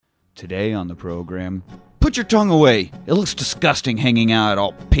Today on the program, put your tongue away. It looks disgusting hanging out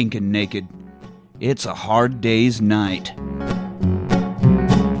all pink and naked. It's a hard day's night.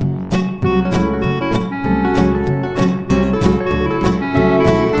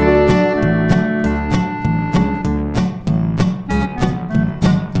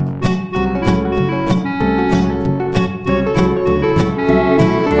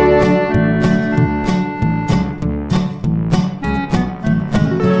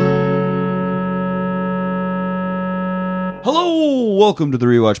 Welcome to the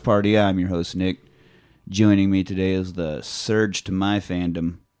Rewatch Party. I'm your host, Nick. Joining me today is the surge to my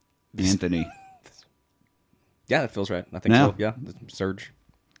fandom, Anthony. Yeah, that feels right. I think so. Yeah, the surge.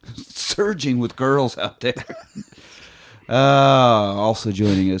 Surging with girls out there. Also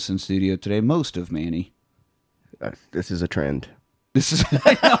joining us in studio today, most of Manny. This is a trend. This is the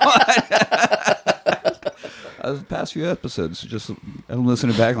past few episodes. Just I'm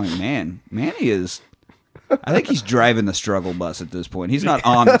listening back like, man, Manny is. I think he's driving the struggle bus at this point. He's not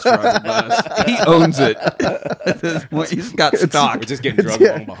on the struggle bus. He owns it. At this point, he's got stock. We're just getting drugged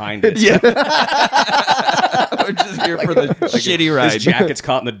along behind it. Yeah. We're just here for the shitty ride. His jacket's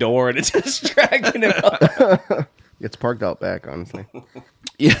caught in the door and it's just dragging him up. It's parked out back, honestly.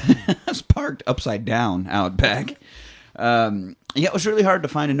 Yeah, it's parked upside down out back. It was really hard to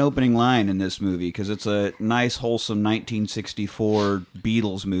find an opening line in this movie because it's a nice, wholesome 1964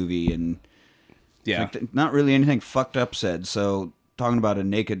 Beatles movie, and yeah, like not really anything fucked up said. So talking about a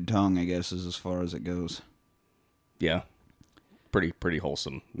naked tongue, I guess, is as far as it goes. Yeah, pretty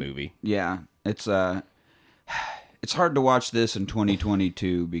wholesome movie. Yeah, it's hard to watch this in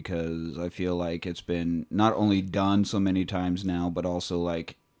 2022 because I feel like it's been not only done so many times now, but also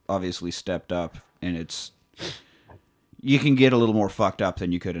like obviously stepped up, and it's you can get a little more fucked up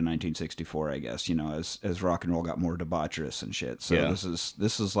than you could in 1964, I guess. You know, as rock and roll got more deboisterous and shit. So yeah.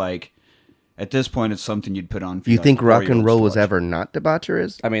 This is like. At this point, it's something you'd put on. You think rock and roll was ever not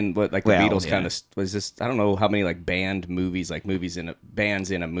debaucherous? I mean, like the Beatles kind of was this. I don't know how many like band movies, like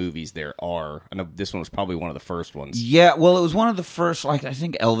bands in a movies there are. I know this one was probably one of the first ones. Yeah, well, it was one of the first. Like I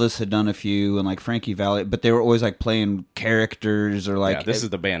think Elvis had done a few, and like Frankie Valli, but they were always like playing characters or like. Yeah, this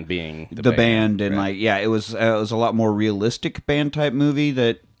is the band being the band, and right. Like it was a lot more realistic band type movie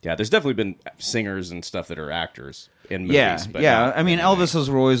that. Yeah, there's definitely been singers and stuff that are actors in movies. Yeah, but yeah. I mean, Elvis's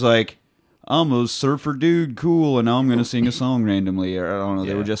were always like. I'm a surfer dude, cool, and now I'm going to sing a song randomly. Or I don't know.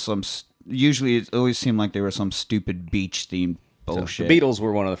 They were just some. Usually, it always seemed like they were some stupid beach themed bullshit. So the Beatles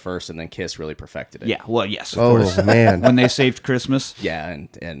were one of the first, and then Kiss really perfected it. Yeah, well, yes, of course. Oh man, when they saved Christmas. Yeah,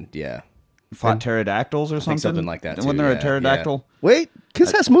 and yeah, fought pterodactyls or something like that. Wasn't there a pterodactyl? Yeah. Wait,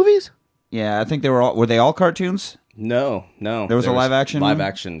 Kiss has movies? Yeah, I think they were all. Were they all cartoons? No. There was a live action. Live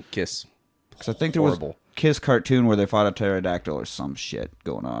action Kiss. Because I think there was a Kiss cartoon where they fought a pterodactyl or some shit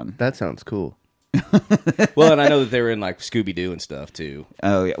going on. That sounds cool. Well, and I know that they were in like Scooby Doo and stuff too.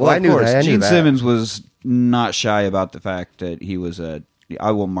 Oh yeah, well of course. Gene Simmons was not shy about the fact that he was I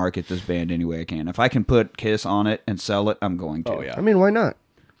will market this band any way I can. If I can put Kiss on it and sell it, I'm going to. Oh yeah. I mean, why not?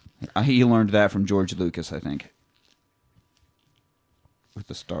 He learned that from George Lucas, I think. With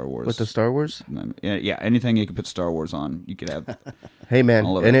the Star Wars. With the Star Wars? Yeah. Anything you could put Star Wars on, you could have. Hey man,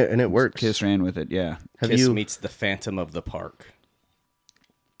 and it works. Kiss ran with it. Yeah. Kiss meets the Phantom of the Park.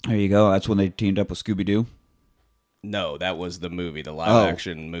 There you go. That's when they teamed up with Scooby Doo. No, that was the movie, the live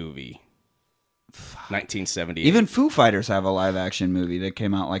action movie. 1978. Even Foo Fighters have a live action movie that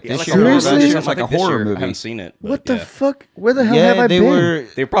came out like this year. Seriously? It's like a horror movie. I haven't seen it. What the fuck? Where the hell have I been?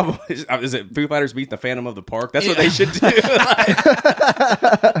 They probably is it Foo Fighters meet the Phantom of the Park? That's what they should do.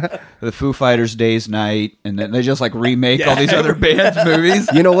 The Foo Fighters Days Night, and then they just like remake all these other bands movies.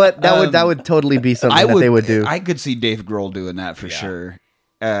 You know what? That would totally be something that they would do. I could see Dave Grohl doing that for sure.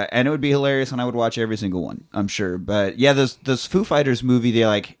 And it would be hilarious, and I would watch every single one, I'm sure. But yeah, this Foo Fighters movie, they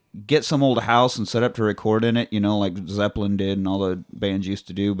like get some old house and set up to record in it, you know, like Zeppelin did and all the bands used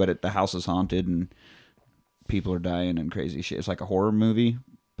to do, but the house is haunted and people are dying and crazy shit. It's like a horror movie,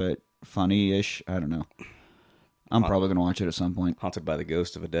 but funny-ish. I don't know. I'm probably going to watch it at some point. Haunted by the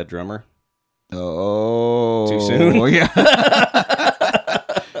ghost of a dead drummer. Oh. Too soon? Yeah.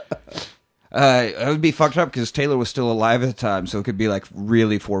 It would be fucked up because Taylor was still alive at the time, so it could be like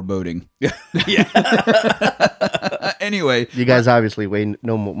really foreboding. Yeah. Anyway, you guys obviously weigh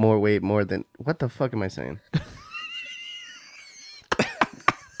more than what the fuck am I saying? We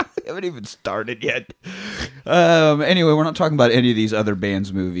haven't even started yet. Anyway, we're not talking about any of these other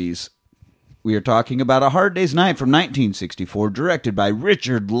bands' movies. We are talking about A Hard Day's Night from 1964, directed by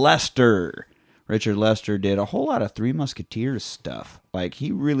Richard Lester. Richard Lester did a whole lot of Three Musketeers stuff. Like,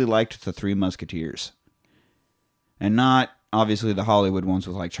 he really liked the Three Musketeers. And not obviously the Hollywood ones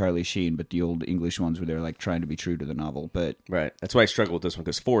with like Charlie Sheen, but the old English ones where they're like trying to be true to the novel. But Right. That's why I struggle with this one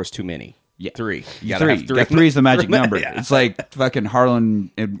because 4 is too many. Yeah. 3. You gotta three. have 3. Yeah, 3 is the magic number. Yeah. It's like fucking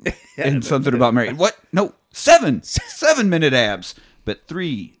Harlan and something about Mary. What? No, 7. 7-minute abs. But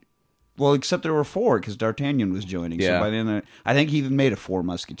 3. Well, except there were 4 because D'Artagnan was joining. Yeah. So by the end, I think he even made a 4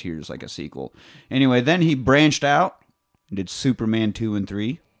 Musketeers, like a sequel. Anyway, then he branched out and did Superman 2 and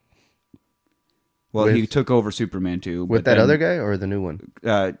 3. Well, he took over Superman 2. With that other guy or the new one?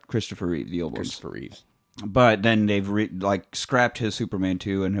 Christopher Reeve, the old one. Christopher Reeves. But then they've scrapped his Superman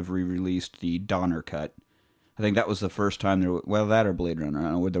 2 and have re-released the Donner cut. I think that was the first time that or Blade Runner, I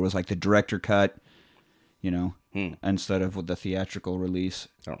don't know, where there was like the director cut, instead of with the theatrical release.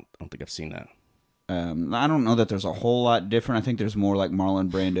 I don't think I've seen that. I don't know that there's a whole lot different. I think there's more like Marlon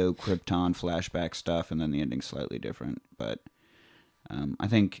Brando, Krypton flashback stuff, and then the ending's slightly different. But I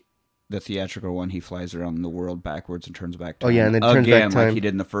think the theatrical one, he flies around the world backwards and turns back time. Oh, yeah, and then turns again, back time. like he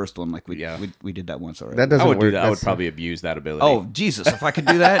did in the first one. Like we did that once already. That doesn't I would work. do that. I would probably abuse that ability. Oh, Jesus, if I could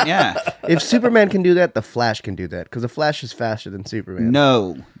do that, yeah. If Superman can do that, the Flash can do that because the Flash is faster than Superman.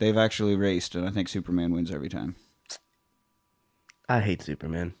 No, they've actually raced, and I think Superman wins every time. I hate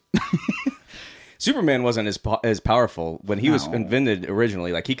Superman. Superman wasn't as powerful when he was invented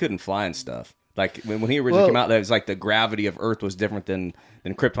originally. Like, he couldn't fly and stuff. Like, when he originally came out, it was like the gravity of Earth was different than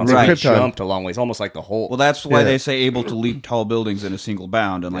Krypton. So Right. he Krypton. jumped a long ways, almost like the Hulk. Well, that's why Yeah. they say able to leap tall buildings in a single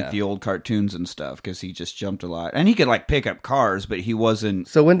bound, and like Yeah. the old cartoons and stuff, because he just jumped a lot, and he could like pick up cars, but he wasn't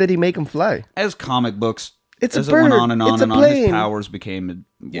So when did he make him fly? as comic books. It's a as it went bird. on and on It's a and on, his plane. powers became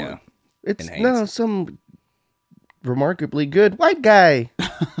yeah. It's Enhanced. some remarkably good white guy.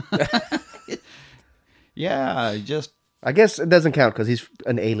 yeah, just I guess it doesn't count because he's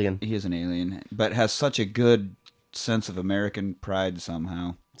an alien he is an alien, but has such a good sense of American pride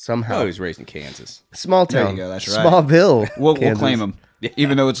somehow. somehow. Oh, he was raised in Kansas. Small There town. you go, that's right. Smallville. We'll Kansas. claim him,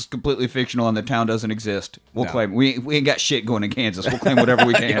 even though it's completely fictional and the town doesn't exist. We'll claim we ain't got shit going in Kansas. We'll claim whatever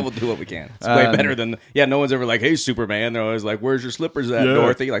we can. Yeah, we'll do what we can. It's way better than... Yeah, no one's ever like, hey, Superman. They're always like, where's your slippers at,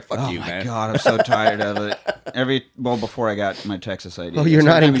 Dorothy? Like, fuck you, Oh my man. God, I'm so tired of it. Before I got my Texas ID. Oh, you're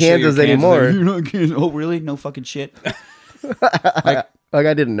not in Kansas anymore. You're not in Kansas. Oh, really? No fucking shit. Like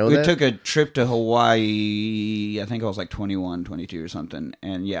I didn't know We that. took a trip to Hawaii. I think I was like 21, 22 or something.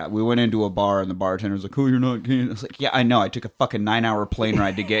 And yeah, we went into a bar and the bartender was like, oh, you're not in Kansas. I was like, yeah, I know. I took a fucking 9-hour plane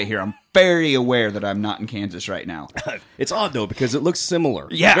ride to get here. I'm very aware that I'm not in Kansas right now. It's odd, though, because it looks similar.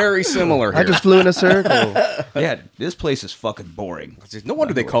 Yeah. Very similar here. I just flew in a circle. Yeah, this place is fucking boring. No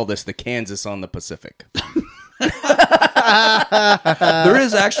wonder they call this the Kansas on the Pacific. There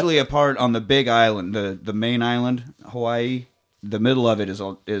is actually a part on the big island, the main island, Hawaii. The middle of it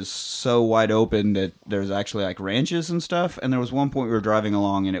is so wide open that there's actually like ranches and stuff. And there was one point we were driving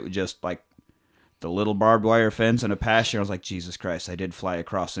along and it was just like the little barbed wire fence and a pasture. I was like, Jesus Christ, I did fly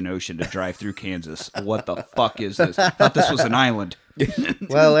across an ocean to drive through Kansas. What the fuck is this? I thought this was an island.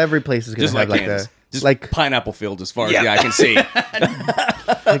 Well, every place is going Just to have like like Kansas. that. Just Like pineapple fields as far as Yeah. the eye can see.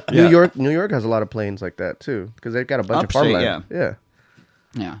 New York has a lot of planes like that too because they've got a bunch Upstate, of farmland. Yeah.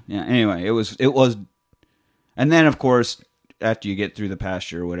 Yeah. Anyway, it was, and then of course, after you get through the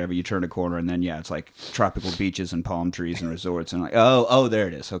pasture or whatever, you turn a corner and then it's like tropical beaches and palm trees and resorts and like, oh, there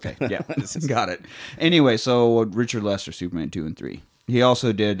it is. Okay, yeah, got it. Anyway, so Richard Lester, Superman 2 and 3. He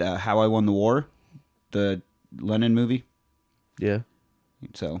also did How I Won the War, the Lennon movie. Yeah.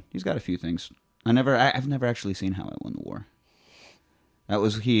 So he's got a few things. I've never actually seen How I Won the War.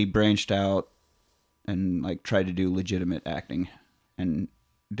 He branched out and like tried to do legitimate acting and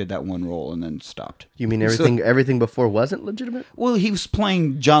did that one role and then stopped. You mean everything before wasn't legitimate? Well, he was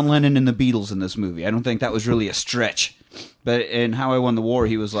playing John Lennon in the Beatles in this movie. I don't think that was really a stretch. But in How I Won the War,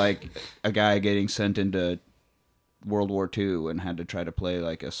 he was like a guy getting sent into World War II and had to try to play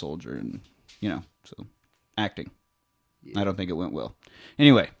like a soldier and, so acting. Yeah. I don't think it went well.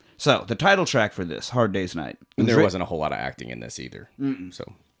 Anyway, so the title track for this, Hard Day's Night. And there wasn't a whole lot of acting in this either. So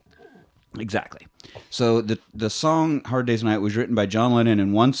Exactly. So the song Hard Day's Night was written by John Lennon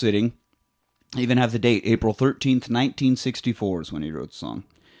in one sitting. I even have the date, April 13th, 1964 is when he wrote the song.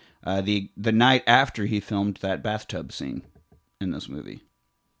 The night after he filmed that bathtub scene in this movie.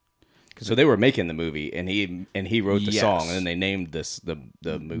 So they were making the movie, and he wrote the Yes. song, and then they named this the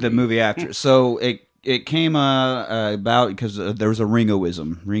movie. The movie after. So it came about because there was a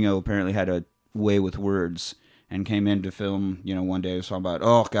Ringoism. Ringo apparently had a way with words and came in to film, one day was talking about,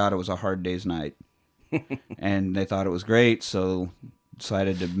 oh, God, it was a hard day's night. And they thought it was great, so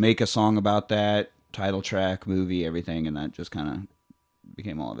decided to make a song about that, title track, movie, everything, and that just kind of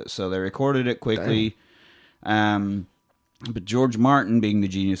became all of it. So they recorded it quickly. But George Martin, being the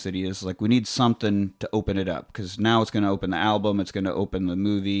genius that he is, like, we need something to open it up. Because now it's going to open the album. It's going to open the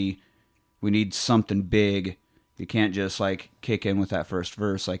movie. We need something big. You can't just, like, kick in with that first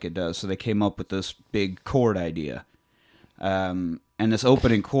verse like it does. So they came up with this big chord idea. And this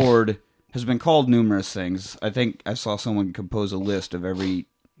opening chord has been called numerous things. I think I saw someone compose a list of every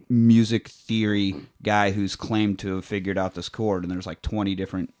music theory guy who's claimed to have figured out this chord. And there's, like, 20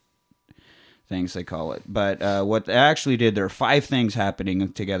 different things they call it. But what they actually did, there are 5 things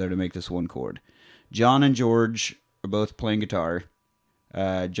happening together to make this one chord. John and George are both playing guitar.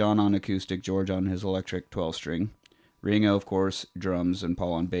 John on acoustic, George on his electric 12-string. Ringo, of course, drums, and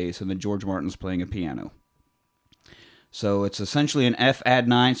Paul on bass. And then George Martin's playing a piano. So it's essentially an F add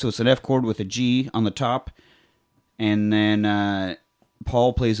 9. So it's an F chord with a G on the top. And then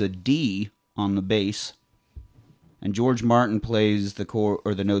Paul plays a D on the bass. And George Martin plays the chord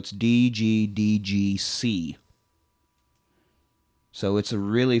or the notes D, G, D, G, C. So it's a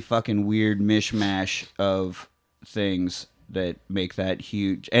really fucking weird mishmash of things that make that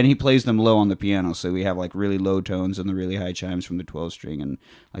huge. And he plays them low on the piano, so we have like really low tones and the really high chimes from the 12-string and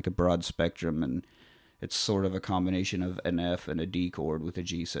like a broad spectrum. And it's sort of a combination of an F and a D chord with a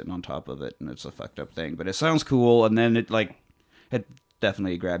G sitting on top of it, and it's a fucked up thing. But it sounds cool, and then it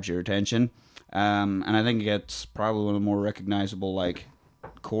definitely grabs your attention. And I think it's probably one of the more recognizable, like,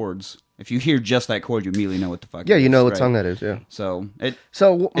 chords. If you hear just that chord, you immediately know what the fuck Yeah, it is, you know what right? song that is, yeah. So,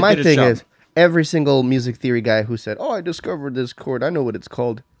 my did its thing job. is, every single music theory guy who said, I discovered this chord, I know what it's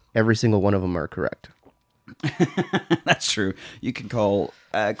called, every single one of them are correct. That's true. You can call,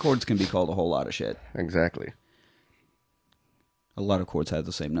 chords can be called a whole lot of shit. Exactly. A lot of chords have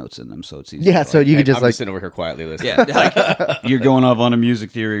the same notes in them, so it's easy. Yeah, so you could just I'm like... sitting over here quietly listening. Yeah, like, you're going off on a music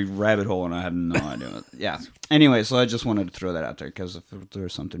theory rabbit hole, and I had no idea. Yeah. Anyway, so I just wanted to throw that out there, because if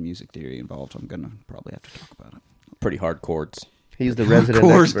there's something music theory involved, I'm going to probably have to talk about it. Pretty hard chords. He's the resident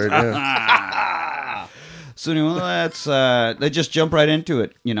Chords. expert. Yeah. So anyway, that's they just jump right into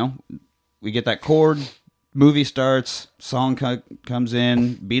it. You know, we get that chord, movie starts, song comes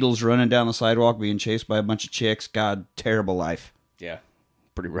in, Beatles running down the sidewalk being chased by a bunch of chicks. God, terrible life. Yeah,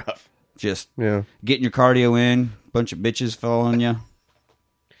 pretty rough. Just Yeah. getting your cardio in, bunch of bitches following you.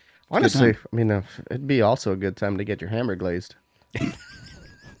 Honestly, I mean, it'd be also a good time to get your hammer glazed.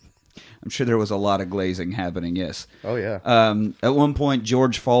 I'm sure there was a lot of glazing happening, yes. Oh, yeah. At one point,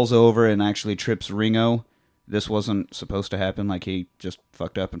 George falls over and actually trips Ringo. This wasn't supposed to happen. Like, he just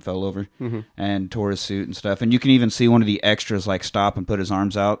fucked up and fell over and tore his suit and stuff. And you can even see one of the extras, like, stop and put his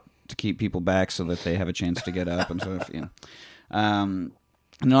arms out to keep people back so that they have a chance to get up and stuff, you know. And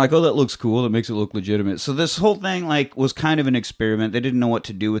they're like, oh, that looks cool. That makes it look legitimate. So this whole thing, like, was kind of an experiment. They didn't know what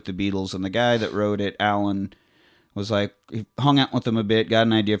to do with the Beatles. And the guy that wrote it, Alan, was like, he hung out with them a bit, got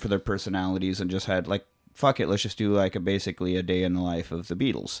an idea for their personalities, and just had, like, fuck it, let's just do, like, basically a day in the life of the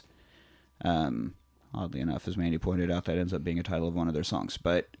Beatles. Oddly enough, as Mandy pointed out, that ends up being a title of one of their songs.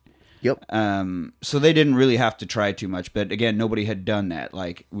 But Yep. so they didn't really have to try too much. But again, nobody had done that.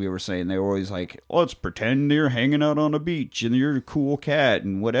 Like we were saying, they were always like, let's pretend you're hanging out on a beach and you're a cool cat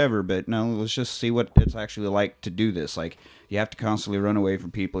and whatever. But no, let's just see what it's actually like to do this. Like, you have to constantly run away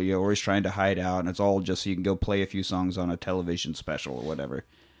from people. You're always trying to hide out, and it's all just so you can go play a few songs on a television special or whatever.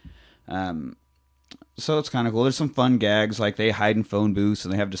 So it's kind of cool. There's some fun gags, like they hide in phone booths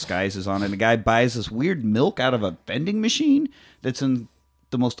and they have disguises on it. And the guy buys this weird milk out of a vending machine that's in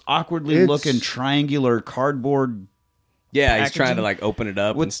the most awkwardly looking triangular cardboard. Yeah, he's trying to packaging like open it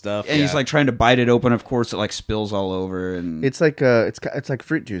up and stuff. And he's like trying to bite it open. Of course, it like spills all over. And It's like it's like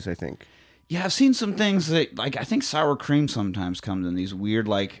fruit juice, I think. yeah, I've seen some things that, like, I think sour cream sometimes comes in these weird,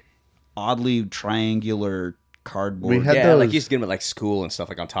 like, oddly triangular cardboard. We had yeah, those- like you used to get them at like school and stuff,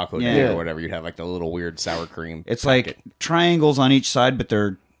 like on Taco Day Yeah. or whatever. You'd have like the little weird sour cream. It's packet. like triangles on each side, but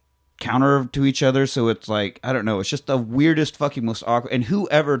they're counter to each other. So it's like, I don't know. It's just the weirdest, fucking most awkward. And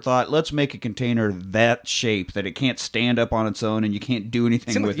whoever thought, let's make a container that shape that it can't stand up on its own and you can't do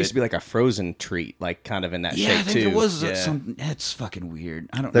anything Seemed like with it used to be like a frozen treat, like kind of in that Yeah, shape I think too. there was yeah. some. It's fucking weird.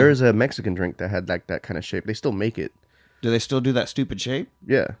 I don't know. There's a Mexican drink that had like that kind of shape. They still make it. Do they still do that stupid shape?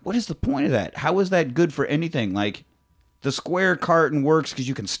 Yeah. What is the point of that? How is that good for anything? Like, the square carton works because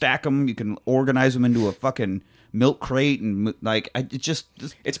you can stack them, you can organize them into a fucking milk crate, and like,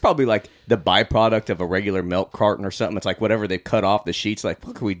 It's probably like the byproduct of a regular milk carton or something. It's like whatever they cut off the sheets. Like,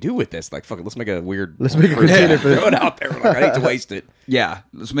 what can we do with this? Like, fuck it, let's make a weird. Let's make a container for this. Throw it out there. Like, I hate to waste it. yeah,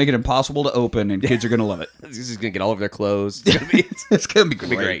 let's make it impossible to open, and kids are gonna love it. This is gonna get all over their clothes. It's gonna be, It's gonna be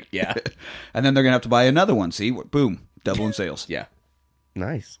be great. Yeah, And then they're gonna have to buy another one. See, boom, doubling sales. yeah.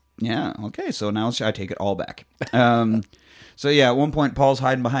 Nice. Yeah. Okay. So now I take it all back. So yeah, at one point, Paul's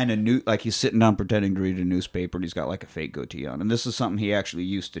hiding behind like he's sitting down pretending to read a newspaper, and he's got like a fake goatee on. And this is something he actually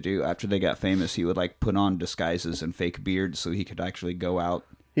used to do. After they got famous, he would like put on disguises and fake beards so he could actually go out.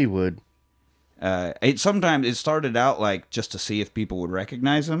 He would. It started out like just to see if people would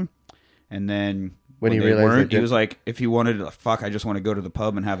recognize him, and then when he they realized weren't, he was like, if he wanted to, I just want to go to the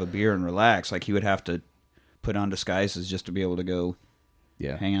pub and have a beer and relax. Like he would have to put on disguises just to be able to go,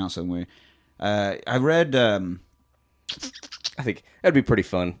 hang out somewhere. I read. I think that'd be pretty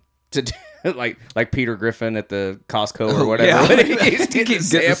fun to do, like Peter Griffin at the Costco or whatever. Yeah. He's getting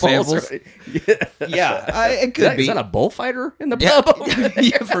samples. It could be. Is that a bullfighter in the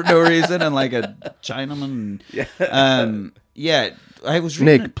pub? For no reason, and like a Chinaman. I was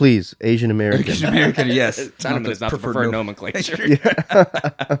reading Nick, please, Asian American. Asian American, yes. Chinaman is not the preferred nomenclature.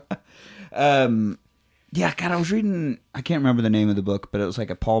 God, I was reading, I can't remember the name of the book, but it was like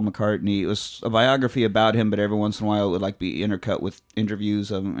a Paul McCartney. It was a biography about him, but every once in a while it would like be intercut with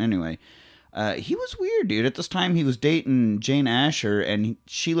interviews of him. Anyway, he was weird, dude. At this time, he was dating Jane Asher, and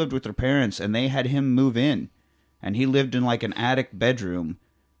she lived with her parents, and they had him move in. And he lived in like an attic bedroom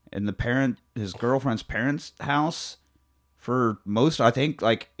in his girlfriend's parents' house for I think,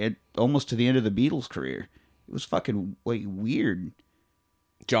 like almost to the end of the Beatles' career. It was fucking weird.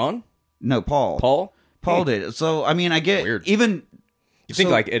 John? No, Paul. Paul did it. So, I mean, I get weird. Even... You think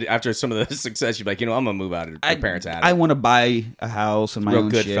after some of the success, you'd be like, I'm going to move out of my parents' attic. I want to buy a house and my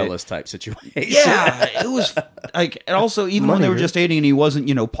own shit. Real Goodfellas type situation. Yeah, it was like... And also, even when they were just dating and he wasn't,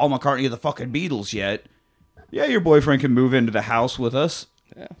 Paul McCartney of the fucking Beatles yet, your boyfriend can move into the house with us.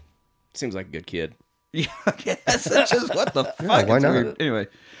 Yeah. Seems like a good kid. Yeah, that's just what the fuck. Why not? Weird. Anyway,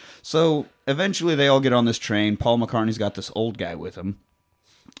 so eventually they all get on this train. Paul McCartney's got this old guy with him.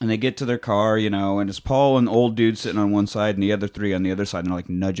 And they get to their car, and it's Paul and the old dude sitting on one side and the other three on the other side, and they're like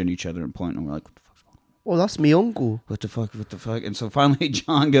nudging each other and pointing. And we're like, what the fuck's going on? Oh, that's me uncle. What the fuck? And so finally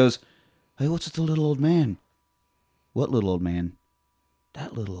John goes, hey, what's with the little old man? What little old man?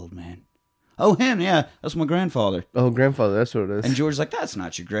 That little old man. Oh, him, yeah. That's my grandfather. Oh, grandfather, that's what it is. And George's like, that's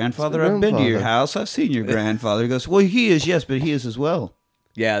not your grandfather. I've been to your house. I've seen your grandfather. He goes, well, he is, yes, but he is as well.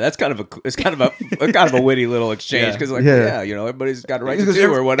 Yeah, that's kind of a witty little exchange because everybody's got a right to two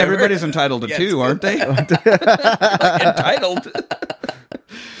or whatever. Everybody's entitled to two, aren't they? Entitled.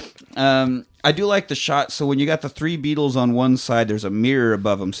 I do like the shot. So when you got the three Beatles on one side, there's a mirror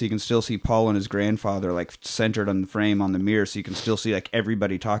above them, so you can still see Paul and his grandfather like centered on the frame on the mirror, so you can still see like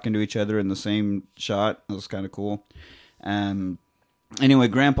everybody talking to each other in the same shot. That was kind of cool. Anyway,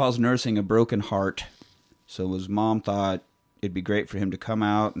 Grandpa's nursing a broken heart, so his mom thought it'd be great for him to come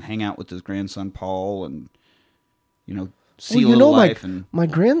out and hang out with his grandson Paul, and see a little life. My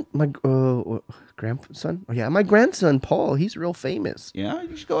grandson. Oh, yeah, my grandson Paul. He's real famous. Yeah,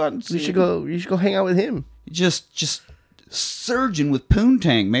 you should go out and see. You should go hang out with him. Just surging with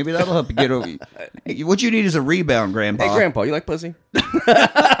poontang. Maybe that'll help you get over. What you need is a rebound, Grandpa. Hey, Grandpa, you like pussy?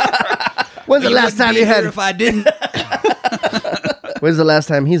 When's the last time you had? If I didn't. When's the last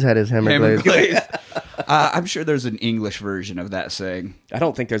time he's had his hammer glazed? I'm sure there's an English version of that saying. I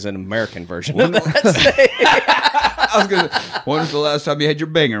don't think there's an American version of that saying. I was gonna. When was the last time you had your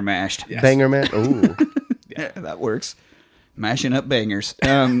banger mashed? Yes. Banger man. Ooh, yeah, that works. Mashing up bangers.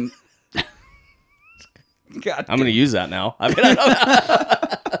 God, I'm going to use that now. I mean, I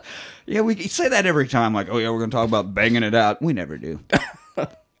don't know. Yeah, we say that every time. Like, oh yeah, we're going to talk about banging it out. We never do.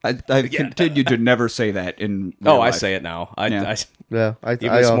 I've continued to never say that in real life. I say it now. Even this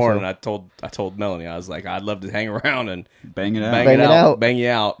morning I told Melanie, I was like, I'd love to hang around and bang it out, bang you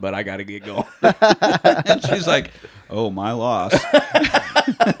out, but I got to get going. And she's like, oh, my loss.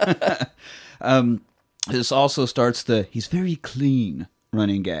 This also starts he's very clean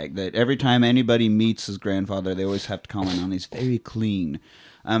running gag that every time anybody meets his grandfather, they always have to comment on he's very clean.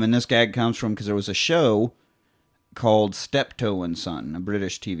 And this gag comes from because there was a show called Steptoe and Son, a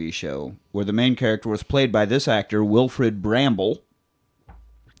British TV show, where the main character was played by this actor, Wilfrid Bramble.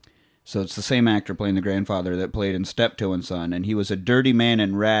 So it's the same actor playing the grandfather that played in Steptoe and Son, and he was a dirty man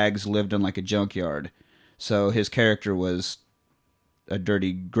in rags, lived in like a junkyard. So his character was a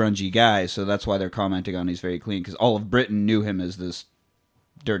dirty, grungy guy, so that's why they're commenting on he's very clean, because all of Britain knew him as this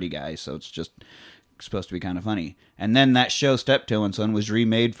dirty guy, so it's just supposed to be kind of funny. And then that show, Steptoe and Son, was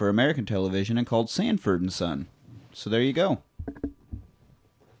remade for American television and called Sanford and Son. So there you go.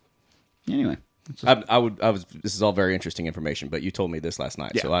 Anyway, this is all very interesting information, but you told me this last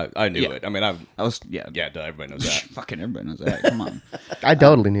night, so I knew it. I mean, everybody knows that. Fucking everybody knows that. Come on. I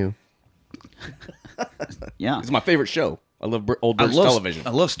totally knew. Yeah, it's my favorite show. I love old British television.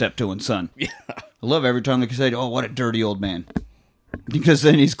 I love Steptoe and Son. Yeah, I love every time they can say, "Oh, what a dirty old man." Because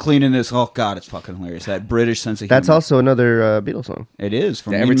then he's cleaning this. Oh God, it's fucking hilarious. That British sense of humor. That's also another Beatles song. It is.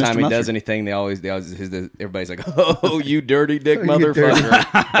 From Every Mr. time he Mustard. does anything, everybody's like, "Oh, you dirty dick motherfucker!"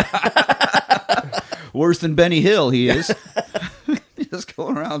 Worse than Benny Hill, he is. Just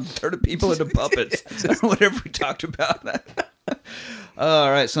going around turning people into puppets. Whatever we talked about that.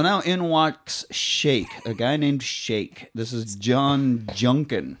 All right, so now in walks Shake, a guy named Shake. This is John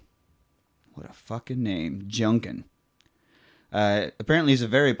Junkin. What a fucking name, Junkin. Apparently he's a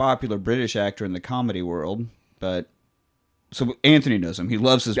very popular British actor in the comedy world, but... So Anthony knows him. He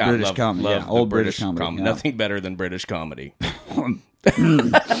loves his British comedy. Love old British comedy. Yeah. Nothing better than British comedy.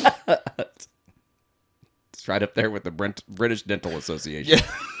 It's right up there with the British Dental Association.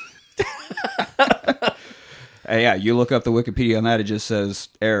 Yeah. Yeah, you look up the Wikipedia on that, it just says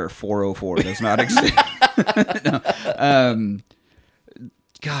error 404 does not exist. No.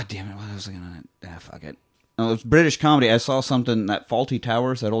 God damn it, what was I going to... fuck it. Oh, it's British comedy. I saw something, that Fawlty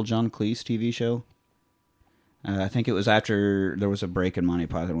Towers, that old John Cleese TV show. I think it was after there was a break in Monty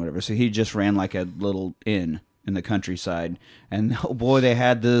Python or whatever. So he just ran like a little inn in the countryside. And oh boy, they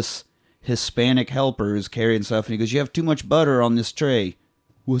had this Hispanic helper who's carrying stuff. And he goes, "You have too much butter on this tray."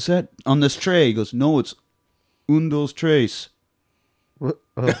 "What's that on this tray?" He goes, "No, it's un, dos, tres." What?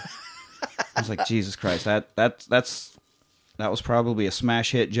 I was like, Jesus Christ, that was probably a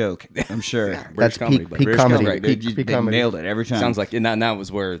smash hit joke, I'm sure. That's peak British comedy. comedy. Peak They comedy. nailed it every time. Sounds like, and that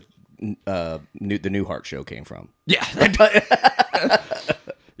was where the Newhart show came from. Yeah.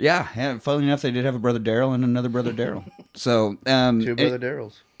 Yeah. Funnily enough, they did have a brother Daryl and another brother Daryl. So, Two brother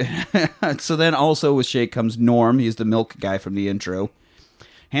Daryls. so then also with Shake comes Norm. He's the milk guy from the intro.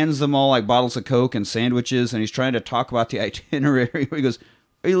 Hands them all like bottles of Coke and sandwiches, and he's trying to talk about the itinerary. He goes,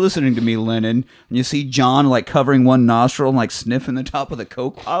 "Are you listening to me, Lennon?" And you see John like covering one nostril and like sniffing the top of the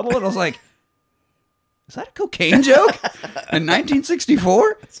Coke bottle, and I was like, "Is that a cocaine joke in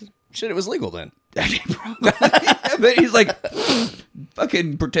 1964?" Shit, it was legal then. But he's like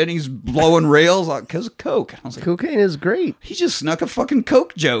fucking pretending he's blowing rails because of Coke. I was like, Cocaine is great. he just snuck a fucking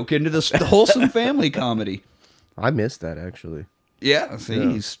Coke joke into this wholesome family comedy. I missed that, actually. Yeah, see,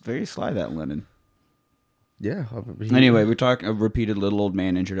 he's very sly, that Lennon. Yeah. Anyway, we talk repeated little old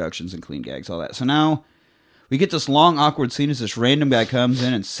man introductions and clean gags, all that. So now we get this long, awkward scene as this random guy comes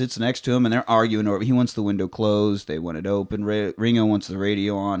in and sits next to him, and they're arguing over. He wants the window closed. They want it open. Ringo wants the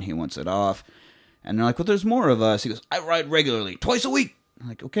radio on. He wants it off. And they're like, "Well, there's more of us." He goes, "I ride regularly, twice a week." I'm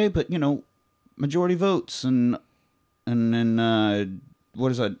like, okay, but majority votes and then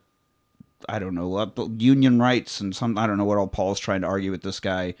what is that? I don't know, union rights and some, I don't know what all Paul's trying to argue with this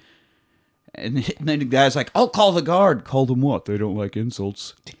guy. And then the guy's like, "I'll call the guard." Call them what? They don't like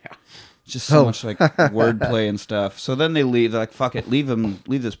insults. Yeah. Just so much like wordplay and stuff. So then they leave. They're like, "Fuck it, leave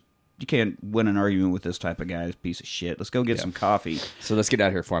this. You can't win an argument with this type of guy. This piece of shit. Let's go get some coffee." So let's get out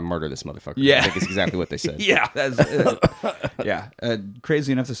of here before I murder this motherfucker. Yeah. I think it's exactly what they said. Yeah, that's yeah.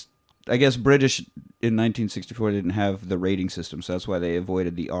 Crazy enough, I guess British in 1964 didn't have the rating system, so that's why they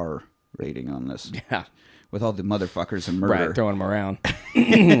avoided the R rating on this. Yeah. With all the motherfuckers and murder. Right, throwing them around.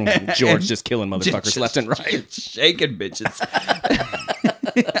 George just killing motherfuckers left and right. Shaking bitches.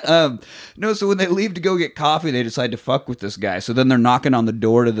 No, so when they leave to go get coffee, they decide to fuck with this guy. So then they're knocking on the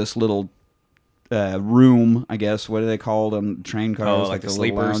door to this little room, I guess. What do they call them? Train cars? Oh, like the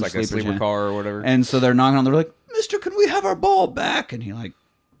sleepers, like a sleeper car or whatever. And so they're knocking on, they're like, "Mister, can we have our ball back?" And he like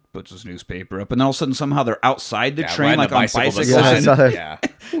puts his newspaper up, and then all of a sudden somehow they're outside the train, like on bicycles. Yeah.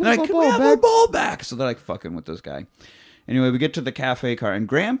 And they're like, "Can we have our ball back?" So they're like fucking with this guy. Anyway, we get to the cafe car, and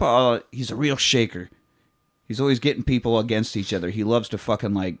Grandpa, he's a real shaker. He's always getting people against each other. He loves to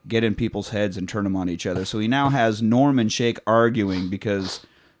fucking like get in people's heads and turn them on each other. So he now has Norm and Shake arguing because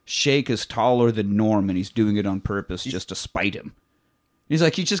Shake is taller than Norm, and he's doing it on purpose just to spite him. He's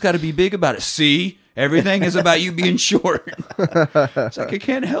like, "You just got to be big about it. See? Everything is about you being short." It's like, "I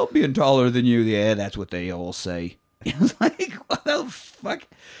can't help being taller than you." "Yeah, that's what they all say." It's like, what the fuck?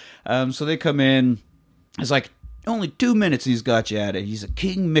 So they come in. It's like, only 2 minutes he's got you at it. He's a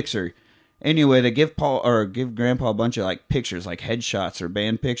king mixer. Anyway, they give Grandpa a bunch of like pictures, like headshots or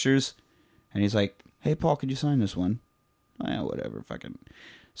band pictures. And he's like, "Hey, Paul, could you sign this one?" "Oh, yeah, whatever, fucking."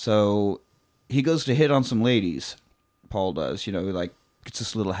 So he goes to hit on some ladies. Paul does, like gets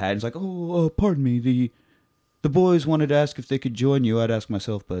this little hat. He's like, "Oh, pardon me. The boys wanted to ask if they could join you. I'd ask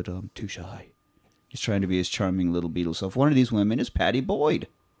myself, but I'm too shy." He's trying to be his charming little Beatle self. One of these women is Patty Boyd.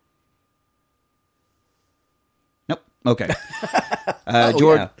 Nope. Okay.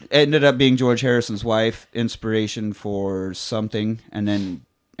 George ended up being George Harrison's wife, inspiration for something, and then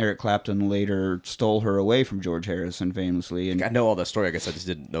Eric Clapton later stole her away from George Harrison, famously. And I know all that story. I guess I just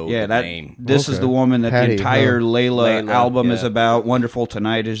didn't know the name. This is the woman that Patty, the entire Layla album is yeah. about. Wonderful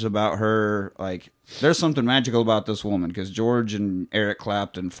Tonight is about her. Like, there's something magical about this woman because George and Eric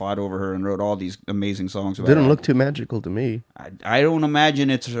Clapton fought over her and wrote all these amazing songs about her. Didn't look too magical to me. I don't imagine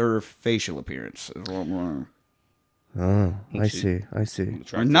it's her facial appearance. Oh, I see.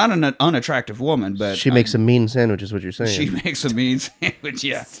 Not an unattractive woman, but She makes a mean sandwich, is what you're saying. she makes a mean sandwich.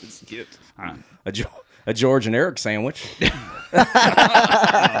 Yeah, A George and Eric sandwich. wouldn't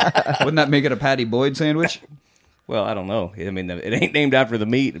that make it a Patty Boyd sandwich? Well, I don't know. I mean, it ain't named after the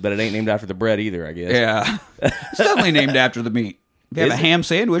meat, but it ain't named after the bread either, I guess. Yeah, it's definitely named after the meat. If you have Is a it? ham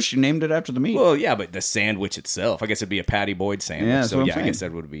sandwich, you named it after the meat. Well, yeah, but the sandwich itself, I guess it'd be a Patty Boyd sandwich. Yeah, that's so what I'm yeah, I saying. guess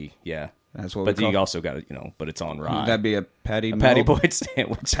that would be That's what. But we you call also got to, but it's on rye. That'd be a Patty. a Patty Melt. Boyd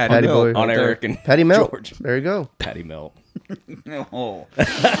sandwich. Patty Melt Boyd. on right there. Eric and Patty Melt. George. There you go. Patty Melt. Oh.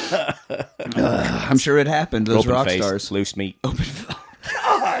 I'm sure it happened. Those Open rock face, stars. loose meat.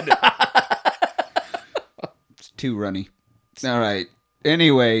 It's too runny. All right.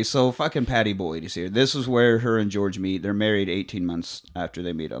 Anyway, so fucking Patty Boyd is here. This is where her and George meet. They're married 18 months after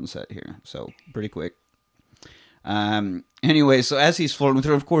they meet on set here, so pretty quick. Anyway, so as he's flirting with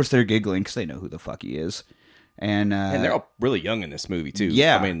her, of course they're giggling because they know who the fuck he is, and And they're all really young in this movie too.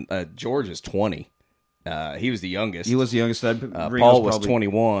 Yeah. I mean, George is 20. He was the youngest. he was the youngest. Ringo's Paul was probably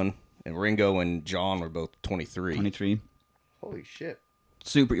 21, and Ringo and John were both 23. 23. Holy shit.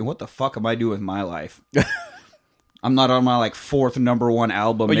 Super. What the fuck am I doing with my life? I'm not on my fourth #1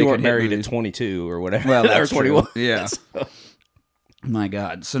 album. But you weren't making hit married movies. at 22 or whatever. Well, or that's 21. true. Yeah. My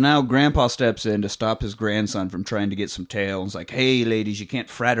God. So now Grandpa steps in to stop his grandson from trying to get some tail. He's like, hey, ladies, you can't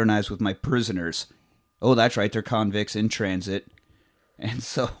fraternize with my prisoners. Oh, that's right. They're convicts in transit. And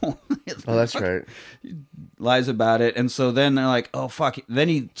so... Oh, that's right. lies about it. And so then they're like, oh, fuck. Then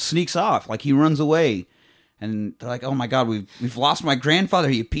he sneaks off. Like, he runs away. And they're like, oh, my God, we've lost my grandfather,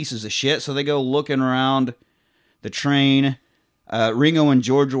 you pieces of shit. So they go looking around the train. Ringo and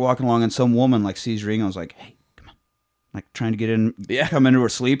George are walking along, and some woman sees Ringo and is like, hey, come on. Like, trying to get in, come into her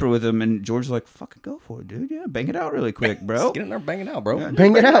sleeper with him. And George's like, fucking go for it, dude. Yeah, bang it out really quick, bro. Get in there, bang it out, bro. Yeah,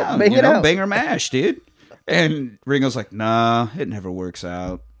 Bang it out. Bang it out. Bang or mash, dude. And Ringo's like, nah, it never works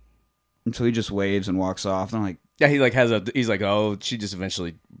out. And so he just waves and walks off. And I'm like, Yeah, he's like, oh, she just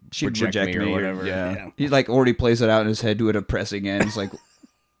eventually she'd reject me or whatever. Yeah. He already plays it out in his head to a depressing end. It's like,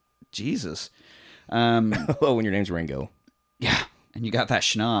 Jesus. Well, when your name's Ringo. Yeah. And you got that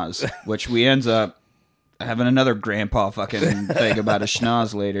schnoz, which we ends up having another grandpa fucking thing about a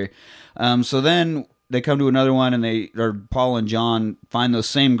schnoz later. So then they come to another one, and Paul and John find those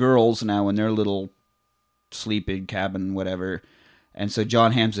same girls now in their little sleeping cabin, whatever. And so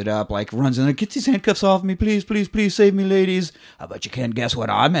John hands it up, runs in there, get these handcuffs off me, please, please, please save me, ladies. I bet you can't guess what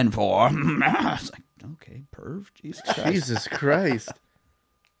I'm in for. It's like, okay, perv, Jesus Christ. Jesus Christ.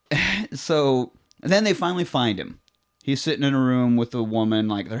 So then they finally find him. He's sitting in a room with a woman,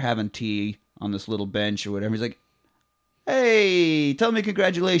 they're having tea on this little bench or whatever. He's like, hey, tell me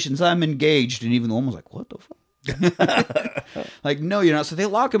congratulations, I'm engaged. And even the woman's like, what the fuck? No, you're not. So they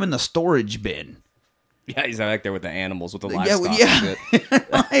lock him in the storage bin. Yeah, he's back there with the animals, with the livestock Yeah.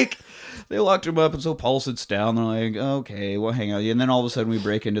 and shit. They locked him up, and so Paul sits down. They're like, okay, we'll hang out. And then all of a sudden we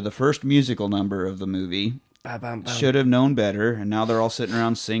break into the first musical number of the movie. Should have known better. And now they're all sitting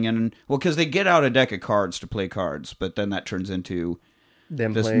around singing. Well, because they get out a deck of cards to play cards, but then that turns into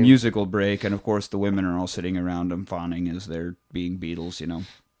Them this playing. musical break. And of course, the women are all sitting around them fawning as they're being Beatles,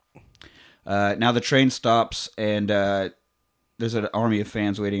 Now the train stops, and there's an army of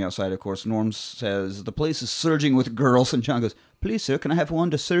fans waiting outside, of course. Norm says, the place is surging with girls. And John goes, please, sir, can I have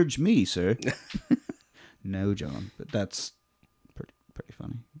one to surge me, sir? No, John, but that's pretty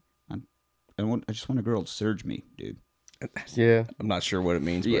funny. I just want a girl to surge me, dude. Yeah. I'm not sure what it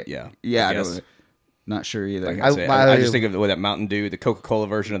means, but yeah. I guess. don't. Not sure either. Like I, say, I just think of that Mountain Dew, the Coca-Cola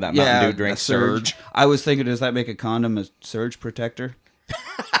version of that Mountain Dew drink, a Surge. I was thinking, does that make a condom a surge protector?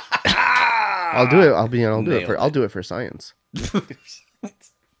 I'll do it. I'll do it for science.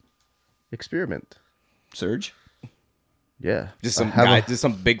 Experiment. Surge? Yeah. Just some guy, just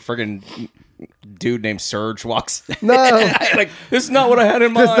some big friggin' dude named Serge walks. No. Like, this is not what I had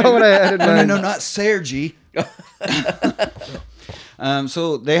in mind. That's not what I had in mind. No, not Sergi.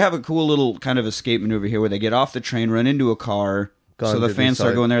 So they have a cool little kind of escape maneuver here where they get off the train, run into a car. Gone So the to fans the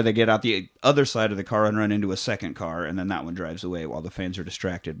start side. going there. They get out the other side of the car and run into a second car, and then that one drives away while the fans are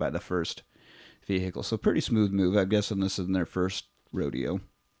distracted by the first vehicle. So pretty smooth move. I'm guessing this is their first rodeo.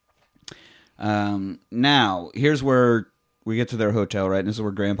 Now, here's where we get to their hotel, right? And this is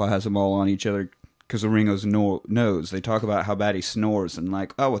where Grandpa has them all on each other, because of Ringo's nose. They talk about how bad he snores and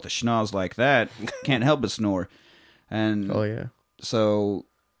like, oh, with a schnoz like that, can't help but snore. And Oh yeah. so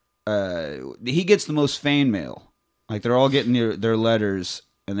he gets the most fan mail. Like they're all getting their letters,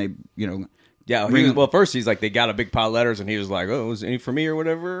 and they, Yeah, first he's like, they got a big pile of letters, and he was like, oh, was any for me or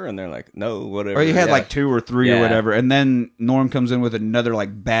whatever? And they're like, no, whatever. Or he had like 2 or 3 or Yeah. whatever, and then Norm comes in with another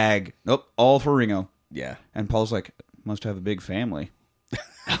like bag. Nope, all for Ringo. Yeah. And Paul's like, must have a big family.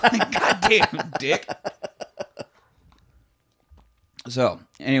 Goddamn dick. So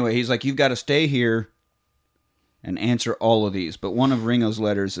anyway, he's like, you've got to stay here and answer all of these. But one of Ringo's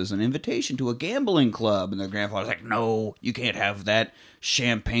letters is an invitation to a gambling club. And the grandfather's like, no, you can't have that.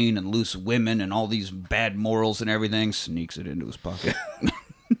 Champagne and loose women and all these bad morals and everything. Sneaks it into his pocket.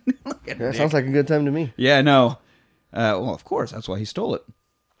 That sounds like a good time to me. Yeah, no. Well, of course, that's why he stole it.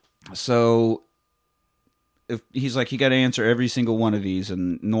 So he's like, you got to answer every single one of these,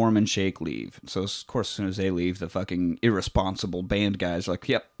 and Norm and Shake leave. So, of course, as soon as they leave, the fucking irresponsible band guys are like,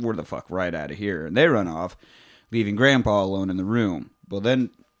 yep, we're the fuck right out of here. And they run off, leaving Grandpa alone in the room. Well, then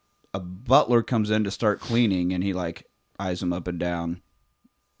a butler comes in to start cleaning, and he, like, eyes him up and down,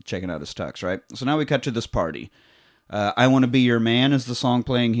 checking out his tux, right? So now we cut to this party. I Want to Be Your Man is the song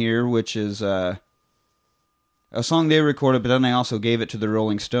playing here, which is a song they recorded, but then they also gave it to the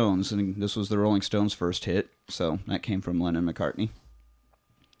Rolling Stones, and this was the Rolling Stones' first hit, so that came from Lennon McCartney.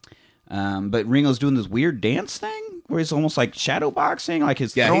 But Ringo's doing this weird dance thing, where he's almost like shadow boxing, like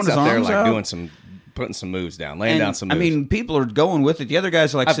he's throwing he's his up there arms like out. putting some moves down, laying down some moves. I mean, people are going with it. The other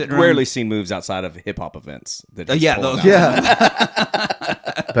guys are like I've sitting rarely around. seen moves outside of hip hop events. That Yeah, pull those- them out.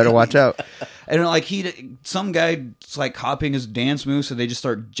 Yeah. Better watch out. And like some guy's like copying his dance moves, so they just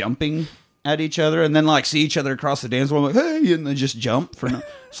start jumping at each other, and then like see each other across the dance floor, like hey, and then just jump for no.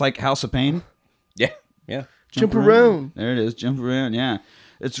 It's like House of Pain. Yeah. Jump around. There it is, jump around. Yeah,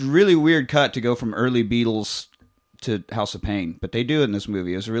 it's a really weird cut to go from early Beatles to House of Pain, but they do it in this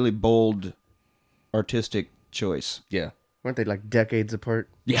movie. It's a really bold, artistic choice. Yeah. Weren't they like decades apart?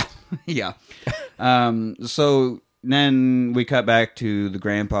 Yeah, yeah. So then we cut back to the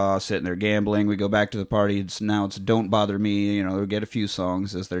grandpa sitting there gambling. We go back to the party. Now it's Don't Bother Me. We get a few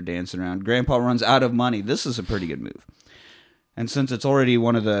songs as they're dancing around. Grandpa runs out of money. This is a pretty good move. And since it's already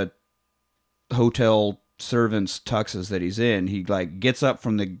one of the hotel servants' tuxes that he's in, he like gets up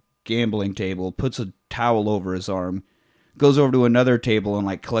from the gambling table, puts a towel over his arm, goes over to another table and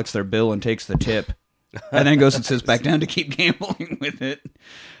like collects their bill and takes the tip, and then goes and sits back down to keep gambling with it.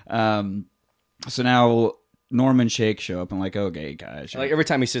 So now Norm and Shake show up and like, okay, guys. Like every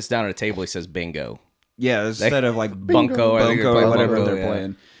time he sits down at a table, he says bingo. Yeah, instead of like Bunko, I think it's or like whatever Bunko,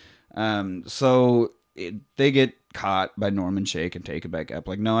 they're playing. So they get caught by Norm and Shake and take it back up.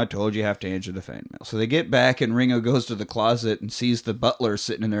 Like, no, I told you have to answer the fan mail. So they get back and Ringo goes to the closet and sees the butler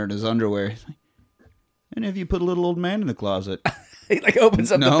sitting in there in his underwear. He's like, and if you put a little old man in the closet? He like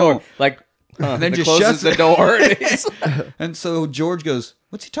opens up the No. door, like then just closes shuts the it. door. And so George goes,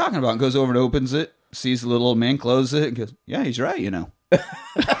 what's he talking about? And goes over and opens it, sees the little old man, closes it, and goes, yeah, he's right, like,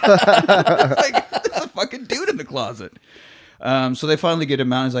 there's a fucking dude in the closet. So they finally get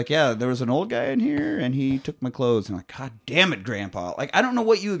him out. He's like, yeah, there was an old guy in here, and he took my clothes. And I'm like, God damn it, Grandpa. Like, I don't know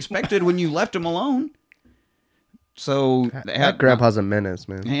what you expected when you left him alone. So That grandpa's a menace,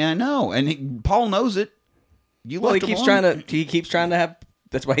 man. Yeah, I know. And Paul knows it. Well, he keeps trying to have.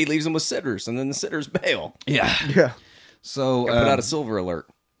 That's why he leaves them with sitters, and then the sitters bail. Yeah. Yeah. So Put out a silver alert.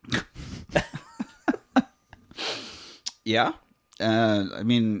 Yeah. I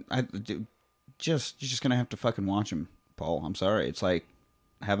mean, you're just gonna have to fucking watch him, Paul. I'm sorry. It's like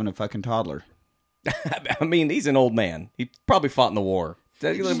having a fucking toddler. I mean, he's an old man. He probably fought in the war.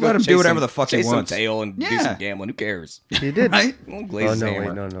 Just let him do whatever the fuck he chase wants. some tail and do Yeah. some gambling. Who cares? He did. Right? Don't Oh, glaze his no,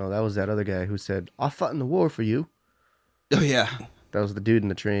 hammer. wait, no. That was that other guy who said, I fought in the war for you. Oh yeah. That was the dude in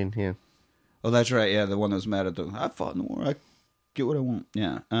the train, yeah. Oh, that's right. Yeah, the one that was mad at I fought in the war. I get what I want.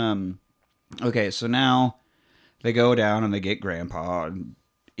 Yeah. Okay, so now they go down and they get Grandpa. And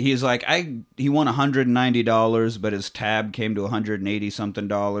he's like, he won $190, but his tab came to $180 something.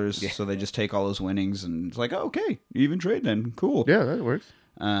 Yeah. So they just take all his winnings, and it's like, oh, okay, even trade then, cool. Yeah, that works.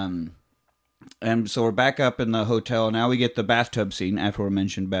 And so we're back up in the hotel. Now we get the bathtub scene,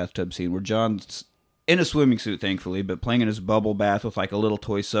 aforementioned bathtub scene, where John's in a swimming suit, thankfully, but playing in his bubble bath with like a little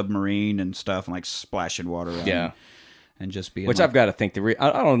toy submarine and stuff, and like splashing water on him. And just being Which like, I've got to think.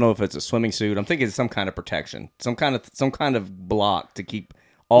 I don't know if it's a swimming suit. I'm thinking it's some kind of protection, some kind of block to keep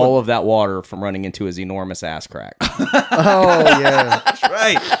all of that water from running into his enormous ass crack. Oh, yeah. that's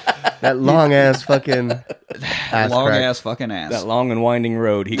right. That long-ass fucking ass Long crack. ass fucking ass. That long and winding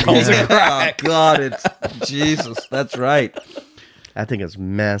road he calls it. Oh, God, it's Jesus. That's right. I think it's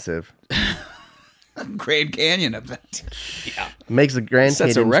massive. Grand Canyon up that. Yeah, Makes the Grand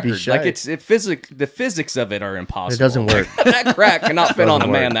sets a Canyon record. be shy. Like the physics of it are impossible. It doesn't work. That crack cannot fit on a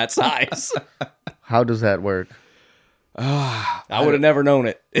Doesn't man work. that size. How does that work? I would have never known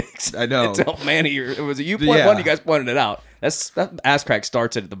it. I know. Until Manny, it was you Yeah. one. You guys pointed it out. That ass crack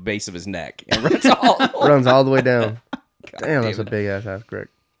starts at the base of his neck and runs all. Runs all the way down. Damn, that's damn a big ass crack.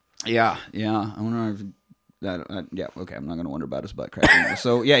 Yeah. I wonder if that. Yeah. Okay. I'm not gonna wonder about his butt crack. Anymore.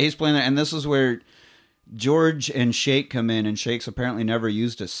 So yeah, he's playing that, and this is where George and Shake come in, and Shake's apparently never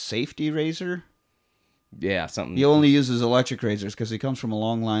used a safety razor. Yeah, something. He only uses electric razors because he comes from a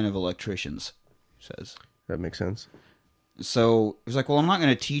long line of electricians. He says. That makes sense. So he's like, well, I'm not going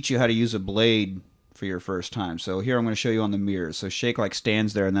to teach you how to use a blade for your first time. So here I'm going to show you on the mirror. So Shake like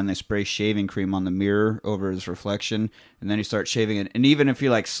stands there, and then they spray shaving cream on the mirror over his reflection, and then he starts shaving it. And even if he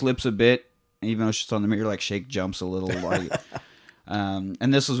like slips a bit, even though it's just on the mirror, like Shake jumps a little. Like,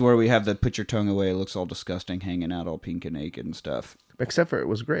 and this is where we have the put your tongue away. It looks all disgusting, hanging out all pink and naked and stuff. Except for it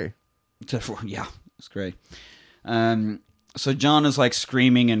was gray. Yeah, it's great. So John is like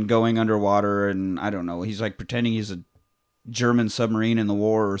screaming and going underwater, and I don't know. He's like pretending he's a German submarine in the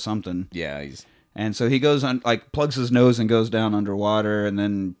war or something. Yeah, And so he goes on, like plugs his nose and goes down underwater, and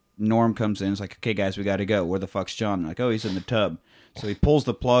then Norm comes in. It's like, okay, guys, we got to go. Where the fuck's John? I'm like, oh, he's in the tub. So he pulls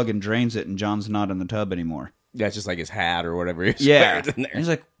the plug and drains it, and John's not in the tub anymore. yeah, it's just like his hat or whatever. He's Yeah. wearing in there. And he's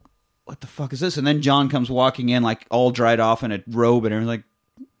like, what the fuck is this? And then John comes walking in, like all dried off in a robe, and everyone's like,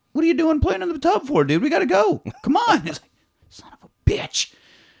 what are you doing playing in the tub for, dude? We got to go. Come on. He's like, son of a bitch.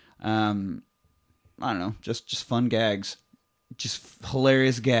 I don't know. Just fun gags. Just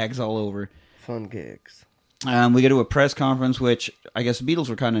hilarious gags all over. Fun gigs. We go to a press conference, which I guess the Beatles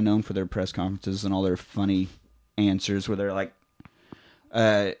were kind of known for their press conferences and all their funny answers where they're like,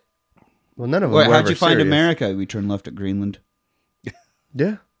 Well, none of them were how'd ever you find serious. America? We turned left at Greenland.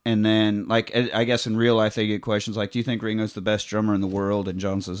 Yeah. And then, like, I guess in real life they get questions like, do you think Ringo's the best drummer in the world? And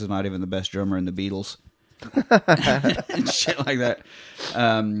John says he's not even the best drummer in the Beatles. And shit like that.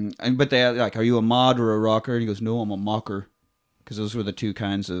 But they like, are you a mod or a rocker? And he goes, no, I'm a mocker. Because those were the two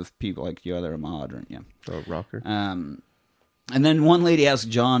kinds of people, like, you're either a mod or, yeah. Oh, rocker. And then one lady asks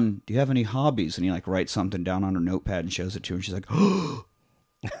John, do you have any hobbies? And he, like, writes something down on her notepad and shows it to her. And she's like, oh.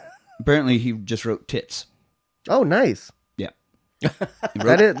 Apparently he just wrote tits. Oh, nice. Yeah.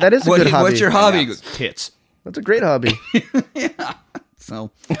 That is a good hobby. What's your hobby? He goes, tits. That's a great hobby. Yeah. So,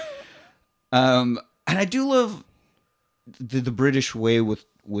 and I do love the British way with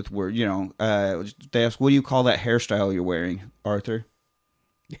word. You know, they ask, "What do you call that hairstyle you're wearing, Arthur?"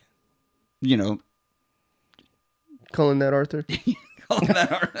 You know, Calling that Arthur. calling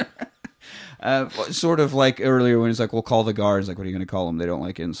that Arthur. Sort of like earlier when he's like, "We'll call the guards." Like, what are you going to call them? They don't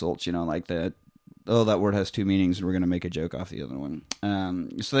like insults. You know, like that. Oh, that word has two meanings, and we're going to make a joke off the other one.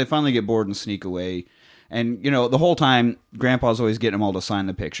 So they finally get bored and sneak away. And, you know, the whole time, Grandpa's always getting them all to sign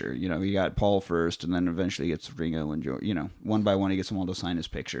the picture. You know, he got Paul first, and then eventually gets Ringo and George. You know, one by one, he gets them all to sign his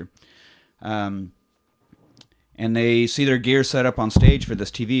picture. And they see their gear set up on stage for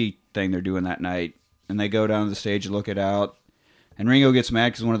this TV thing they're doing that night. And they go down to the stage and look it out. And Ringo gets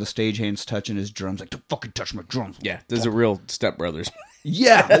mad because one of the stagehands touching his drums. Like, don't fucking touch my drums. Yeah, this is a real Step Brothers.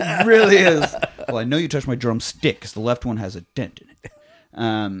 Yeah, it really is. Well, I know you touched my drumstick because the left one has a dent in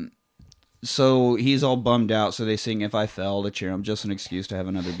it. So he's all bummed out. So they sing "If I Fell" to cheer him. Just an excuse to have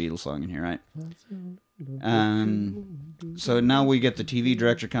another Beatles song in here, right? So now we get the TV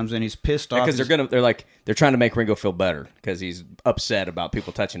director comes in. He's pissed off Because they're trying to make Ringo feel better because he's upset about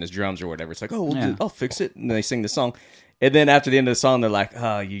people touching his drums or whatever. It's like, oh, I'll fix it. And they sing the song. And then after the end of the song, they're like,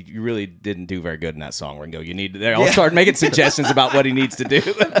 oh, you really didn't do very good in that song, Ringo. They all start making suggestions about what he needs to do.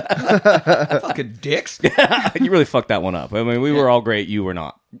 fucking dicks. You really fucked that one up. I mean, we were all great. You were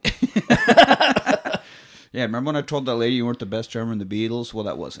not. Yeah, remember when I told that lady you weren't the best drummer in the Beatles? Well,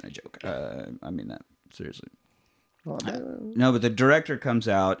 that wasn't a joke. I mean that seriously. No, but the director comes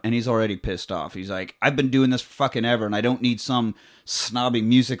out and he's already pissed off. He's like, I've been doing this for fucking ever, and I don't need some snobby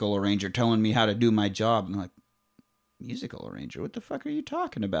musical arranger telling me how to do my job. And I'm like, musical arranger? What the fuck are you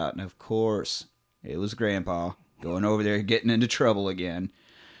talking about? And of course, it was Grandpa going over there getting into trouble again.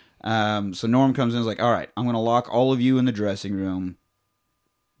 So Norm comes in and is like, all right, I'm going to lock all of you in the dressing room.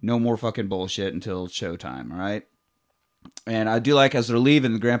 No more fucking bullshit until showtime, all right? And I do like as they're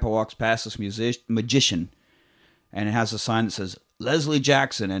leaving, the Grandpa walks past this magician, and it has a sign that says, Leslie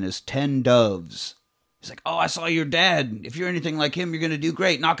Jackson and his 10 doves. He's like, oh, I saw your dad. If you're anything like him, you're going to do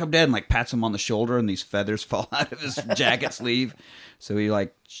great. Knock him dead. And like pats him on the shoulder, and these feathers fall out of his jacket sleeve. So he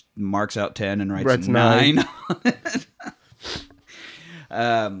like marks out 10 and writes 9.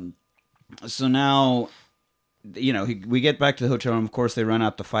 So now we get back to the hotel room. Of course, they run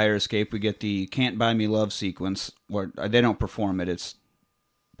out the fire escape. We get the "Can't Buy Me Love" sequence where they don't perform it. It's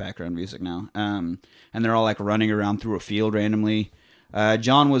background music now. And they're all like running around through a field randomly.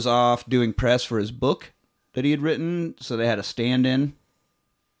 John was off doing press for his book that he had written, so they had a stand-in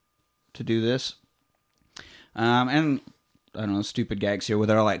to do this. And I don't know, stupid gags here where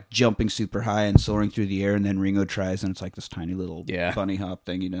they're all like jumping super high and soaring through the air, and then Ringo tries, and it's like this tiny little bunny hop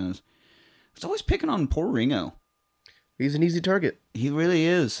thing he does. It's always picking on poor Ringo. He's an easy target. He really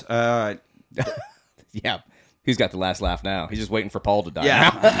is. Yeah. Who's got the last laugh now? He's just waiting for Paul to die.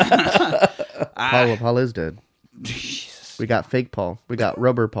 Yeah. Paul is dead. Jesus. We got fake Paul. We got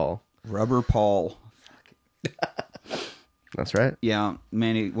rubber Paul. Rubber Paul. That's right. Yeah,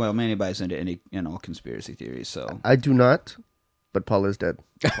 Manny buys into any and all conspiracy theories, so I do not, but Paul is dead.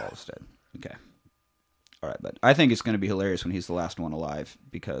 Paul's dead. Okay. All right, but I think it's going to be hilarious when he's the last one alive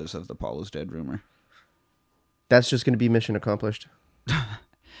because of the Paul is dead rumor. That's just going to be mission accomplished.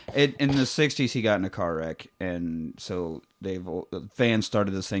 In the 60s, he got in a car wreck, and so the fans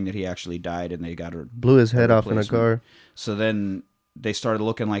started this thing that he actually died, and they got blew his head off in a car. So then they started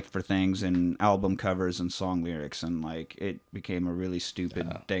looking for things in album covers and song lyrics, and it became a really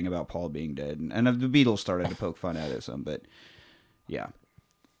stupid thing about Paul being dead. And the Beatles started to poke fun at it some, but yeah.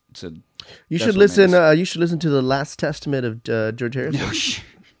 So you should listen. You should listen to the Last Testament of George Harrison.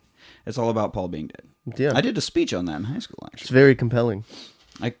 It's all about Paul being dead. Yeah, I did a speech on that in high school. Actually, it's very compelling.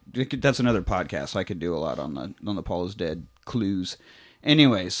 That's another podcast. I could do a lot on the Paul is dead clues.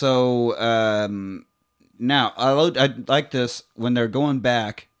 Anyway, so now I like this when they're going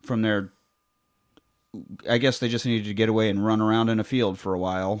back from their. I guess they just needed to get away and run around in a field for a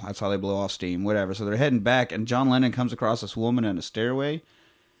while. That's how they blow off steam, whatever. So they're heading back, and John Lennon comes across this woman in a stairway,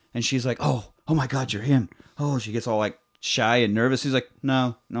 and she's like, "Oh my God, you're him!" Oh, she gets all shy and nervous. He's like,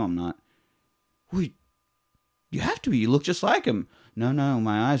 "No, I'm not." Well, you have to be. You look just like him. No,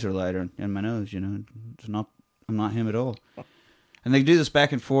 my eyes are lighter and my nose. It's not. I'm not him at all. And they do this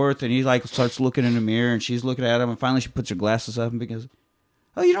back and forth, and he starts looking in the mirror, and she's looking at him, and finally she puts her glasses up and begins,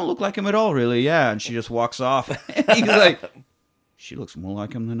 "Oh, you don't look like him at all, really." "Yeah," and she just walks off. And he's like, "She looks more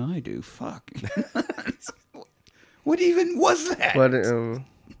like him than I do. Fuck." What even was that? What?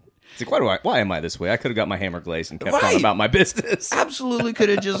 It's like, why am I this way? I could have got my hammer glazed and kept on about my business. Absolutely could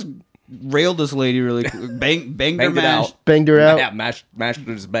have just railed this lady really quick. Banged her out. Banged her out. Yeah, mashed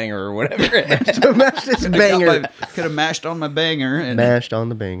his banger or whatever. Mashed his banger. Could have mashed on my banger. And, mashed on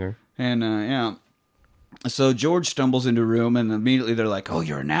the banger. And, yeah. So George stumbles into a room, and immediately they're like, "Oh,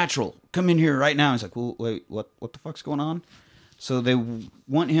 you're a natural. Come in here right now." He's like, "Well, wait, what the fuck's going on?" So they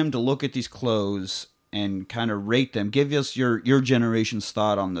want him to look at these clothes and kind of rate them. Give us your generation's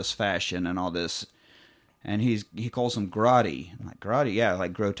thought on this fashion and all this. And he calls them grotty. I'm like, grotty? Yeah,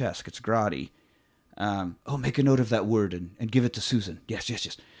 like grotesque. It's grotty. Make a note of that word and give it to Susan. Yes.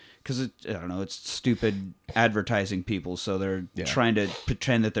 Because, I don't know, it's stupid advertising people, so they're trying to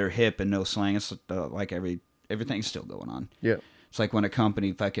pretend that they're hip and know slang. It's like everything's still going on. Yeah. It's like when a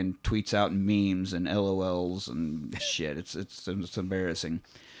company fucking tweets out memes and LOLs and shit. It's embarrassing.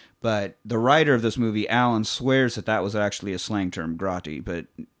 But the writer of this movie, Alan, swears that was actually a slang term, grotty, but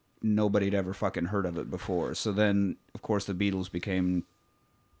nobody had ever fucking heard of it before. So then, of course, the Beatles became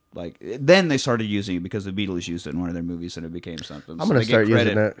then they started using it because the Beatles used it in one of their movies and it became something. I'm going to start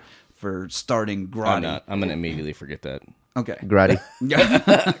using that for starting grotty. I'm going to immediately forget that. Okay. Grotty.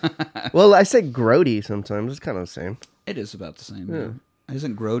 Well, I say grody sometimes. It's kind of the same. It is about the same. Yeah.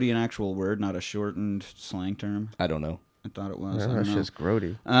 Isn't grody an actual word, not a shortened slang term? I don't know. I thought it was. Yeah, that's just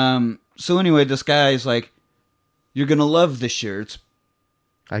grody. So anyway, this guy's like, "You're going to love this shirts.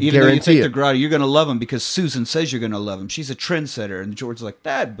 Even though you think they're grotty, you're going to love them because Susan says you're going to love them. She's a trendsetter." And George's like,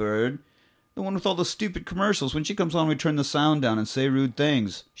 "That bird, the one with all the stupid commercials. When she comes on, we turn the sound down and say rude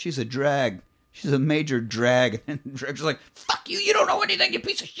things. She's a drag. She's a major drag." And George's like, "Fuck you. You don't know anything, you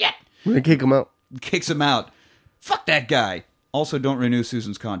piece of shit." We're going to kick him out. Kicks him out. Fuck that guy. Also, don't renew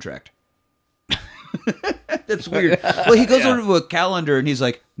Susan's contract. That's weird. Well, he goes over to a calendar and he's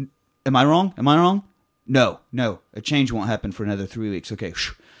like, Am I wrong? No. A change won't happen for another 3 weeks. Okay.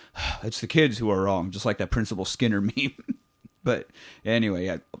 It's the kids who are wrong, just like that Principal Skinner meme. But anyway,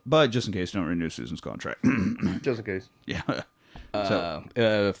 yeah. But just in case, don't renew Susan's contract. Just in case. Yeah.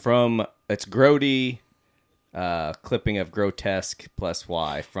 From it's grody, clipping of grotesque plus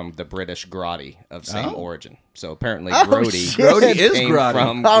Y from the British grotty of same origin. So apparently grody is came grotty.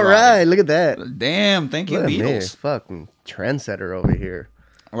 from All grotty. right, look at that. Damn, thank you, Look at me, Beatles. fucking trendsetter over here.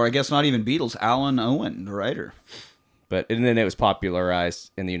 Or I guess not even Beatles, Alan Owen, the writer. And then it was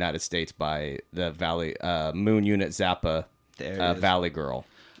popularized in the United States by the Moon Unit Zappa Valley Girl.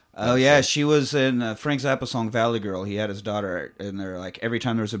 Oh yeah, she was in Frank Zappa song Valley Girl. He had his daughter, and they're like every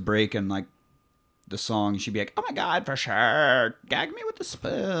time there was a break in like the song, she'd be like, "Oh my God, for sure, gag me with the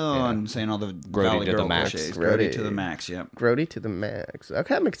spoon," saying all the Valley to Girl the max. cliches. Grody. Grody to the max. Yep. Grody to the max.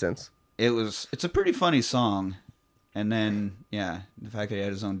 Okay, that makes sense. It's a pretty funny song, and then yeah, the fact that he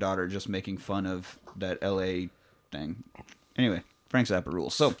had his own daughter just making fun of that L.A. thing. Anyway, Frank Zappa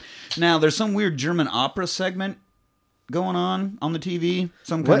rules. So now there's some weird German opera segment going on the TV.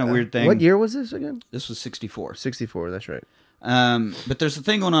 Some kind of weird thing. What year was this again? This was 64. 64, that's right. But there's a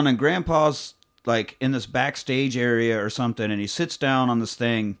thing going on, and Grandpa's like in this backstage area or something, and he sits down on this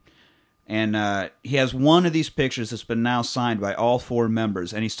thing, and he has one of these pictures that's been now signed by all 4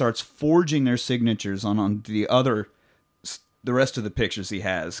 members, and he starts forging their signatures on the rest of the pictures he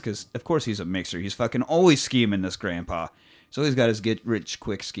has, because of course he's a mixer. He's fucking always scheming, this Grandpa. He's always got his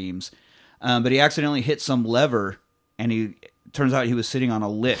get-rich-quick schemes. But he accidentally hit some lever, and he turns out he was sitting on a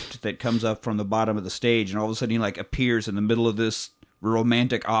lift that comes up from the bottom of the stage, and all of a sudden he like appears in the middle of this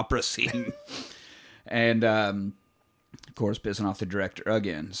romantic opera scene. And of course pissing off the director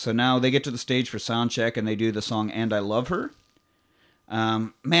again. So now they get to the stage for sound check, and they do the song And I Love Her.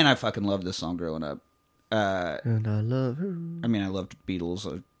 Man, I fucking loved this song growing up. And I love her. I mean, I loved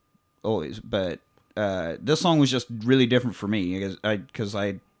Beatles always, but this song was just really different for me because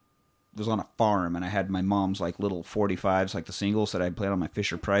I was on a farm, and I had my mom's like little 45s, like the singles that I played on my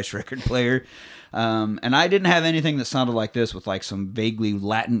Fisher-Price record player. And I didn't have anything that sounded like this, with like some vaguely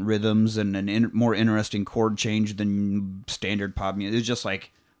Latin rhythms and more interesting chord change than standard pop music. It was just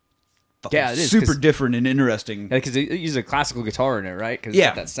like Yeah, it is, super different and interesting. Because they use a classical guitar in it, right? Because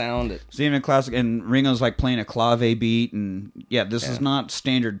Yeah. that sound. It's even a classic, and Ringo's like playing a clave beat, and this is not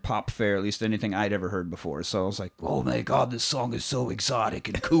standard pop fare, at least anything I'd ever heard before. So I was like, oh my God, this song is so exotic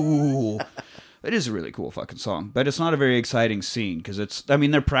and cool. It is a really cool fucking song, but it's not a very exciting scene, because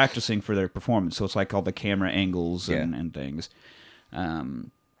they're practicing for their performance, so it's like all the camera angles and things.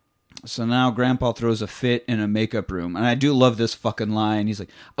 So now Grandpa throws a fit in a makeup room, and I do love this fucking line. He's like,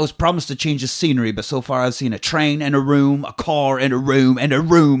 I was promised to change the scenery, but so far I've seen a train and a room, a car and a room, and a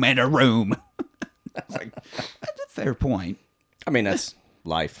room and a room. I was like, that's a fair point. I mean, that's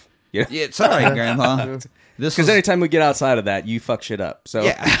life. Yeah. Yeah, it's all right, Grandpa. Because anytime we get outside of that, you fuck shit up. So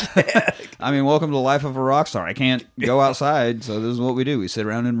yeah. I mean, welcome to the life of a rock star. I can't go outside, so this is what we do. We sit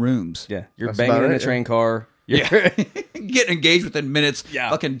around in rooms. yeah, you're That's banging about in a it, train car. Yeah. Getting engaged within minutes. Yeah.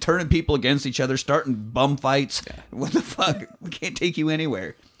 Fucking turning people against each other, starting bum fights. Yeah. What the fuck? We can't take you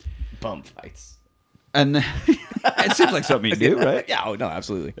anywhere. Bum fights. And it seems like something you do, right? Yeah, oh, no,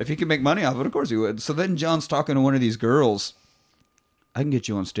 absolutely. If he could make money off it, of course he would. So then John's talking to one of these girls. I can get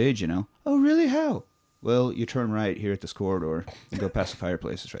you on stage, you know. Oh, really? How? Well, you turn right here at this corridor and go past the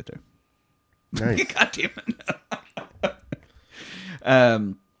fireplace. It's right there. Nice. God damn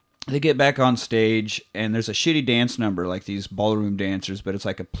it. They get back on stage, and there's a shitty dance number, like these ballroom dancers, but it's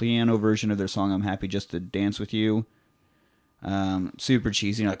like a piano version of their song, I'm Happy Just to Dance With You. Super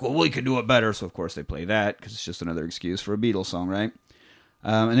cheesy. Like, well, we could do it better. So, of course, they play that, because it's just another excuse for a Beatles song, right?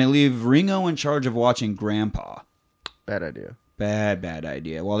 And they leave Ringo in charge of watching Grandpa. Bad idea. Bad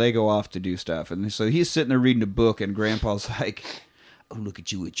idea. While they go off to do stuff. And so he's sitting there reading a book, and Grandpa's like, oh, look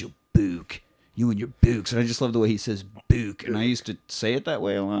at you with your book. You and your books. And I just love the way he says book. And I used to say it that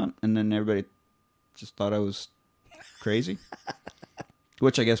way a lot. And then everybody just thought I was crazy.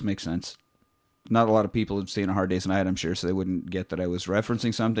 Which I guess makes sense. Not a lot of people have seen A Hard Day's Night, I'm sure, so they wouldn't get that I was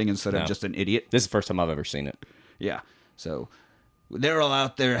referencing something instead of just an idiot. This is the first time I've ever seen it. Yeah. So they're all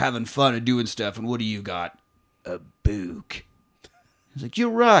out there having fun and doing stuff. And what do you got? A book. He's like, you're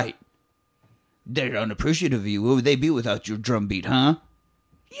right. They're unappreciative of you. What would they be without your drum beat, huh?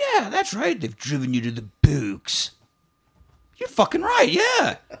 Yeah, that's right. They've driven you to the books. You're fucking right,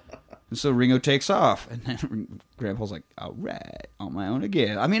 yeah. And so Ringo takes off. And then Grandpa's like, all right, on my own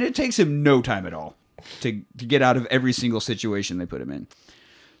again. I mean, it takes him no time at all to get out of every single situation they put him in.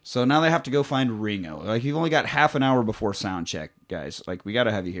 So now they have to go find Ringo. Like, you've only got half an hour before sound check, guys. Like, we got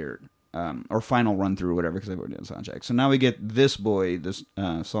to have you here. Or final run through or whatever, because they've already done sound check. So now we get This Boy, this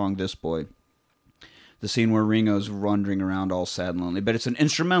song, This Boy. The scene where Ringo's wandering around all sad and lonely. But it's an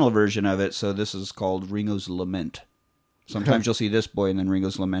instrumental version of it, so this is called Ringo's Lament. Sometimes you'll see This Boy and then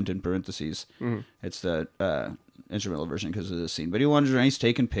Ringo's Lament in parentheses. Mm-hmm. It's the instrumental version because of this scene. But he wanders around, he's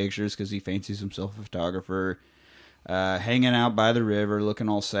taking pictures because he fancies himself a photographer. Hanging out by the river, looking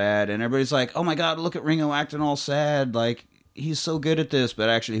all sad. And everybody's like, oh my God, look at Ringo acting all sad. Like, he's so good at this. But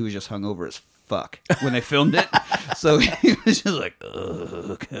actually, he was just hungover as fuck when they filmed it. So he was just like,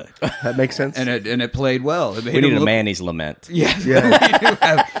 oh, okay. That makes sense. And it played well. It made We need him a look- Manny's lament. Yes.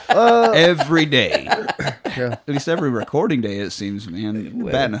 Yeah. Every day. Yeah. At least every recording day, it seems, man.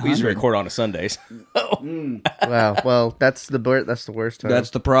 Batting We used to 100. record on a Sundays. Wow. Well, that's the worst time. That's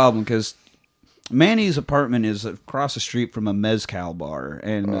the problem, because Manny's apartment is across the street from a mezcal bar,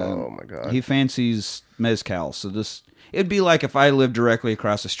 and Oh, my God. he fancies mezcal. So it'd be like if I lived directly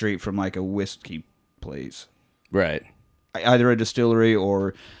across the street from like a whiskey place, Right. either a distillery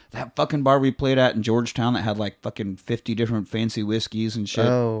or that fucking bar we played at in Georgetown that had like fucking 50 different fancy whiskeys and shit.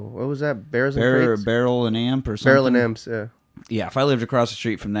 Oh, what was that? Bears and Crates? Barrel and Amp or something. Barrel and Amps, yeah. Yeah, if I lived across the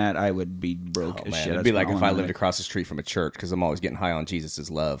street from that, I would be broke Oh, as man. shit. It'd be That's like if my I only lived way. across the street from a church because I'm always getting high on Jesus'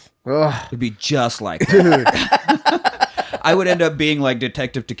 love. Ugh. It'd be just like that. I would end up being like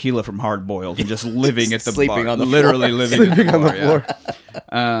Detective Tequila from Hard Boiled and just living at the Sleeping bar. on the literally floor. living Sleeping at the on the bar, floor.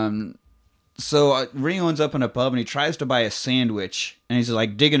 yeah. So Ringo ends up in a pub and he tries to buy a sandwich and he's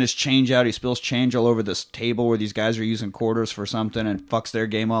like digging his change out. He spills change all over this table where these guys are using quarters for something and fucks their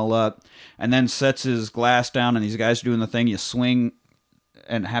game all up. And then sets his glass down and these guys are doing the thing you swing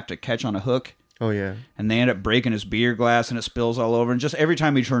and have to catch on a hook. Oh, yeah. And they end up breaking his beer glass and it spills all over. And just every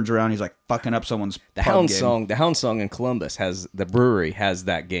time he turns around, he's like fucking up someone's The pub game. Hound Song in Columbus the brewery has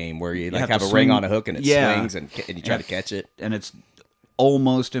that game where you like have have to a ring swing- on a hook and it Yeah. swings and you try to catch it. And it's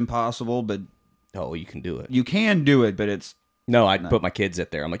almost impossible, but Oh, you can do it. you can do it, but it's... No, I put my kids at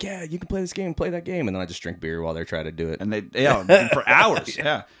there. I'm like, yeah, you can play this game, play that game, and then I just drink beer while they're trying to do it. And for hours,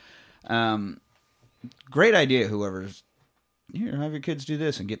 yeah. Great idea, whoever's... Here, have your kids do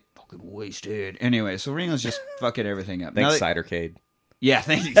this and get fucking wasted. Anyway, so Ringo's just fucking everything up. Thanks, Now that- Cidercade. Yeah,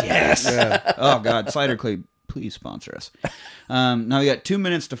 thank you. Yes. Oh, God. Cider Club, please sponsor us. Now we got 2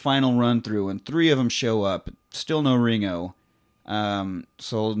 minutes to final run through, and 3 of them show up. Still no Ringo.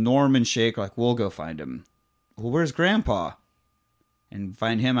 So Norm and Shake are like, we'll go find him. Well, where's Grandpa? And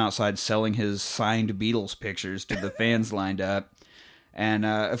find him outside selling his signed Beatles pictures to the fans lined up. And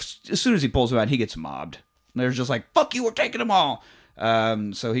as soon as he pulls them out, he gets mobbed. They're just like, fuck you, we're taking them all.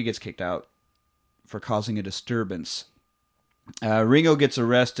 So he gets kicked out for causing a disturbance. Ringo gets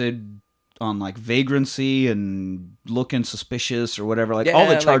arrested on like vagrancy and looking suspicious or whatever. Like all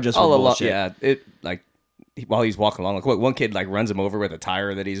the charges were bullshit. While he's walking along, like one kid like runs him over with a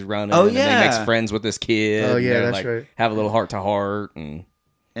tire that he's running. Oh, and then he yeah. makes friends with this kid. Oh, and yeah, they're, that's like, right. Have a little heart to heart, and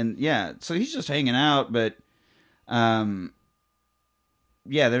And yeah, so he's just hanging out, but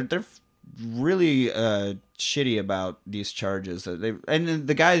yeah, they're really shitty about these charges that they. And then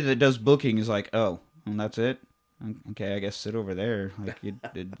the guy that does booking is like, "Oh, and that's it. Okay, I guess sit over there. Like you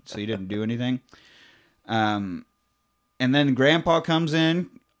did, so you didn't do anything." And then Grandpa comes in,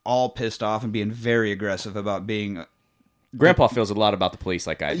 all pissed off and being very aggressive about being. Grandpa feels a lot about the police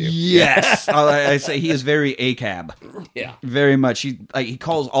like I do. Yes, I say he is very ACAB. Yeah. Very much. He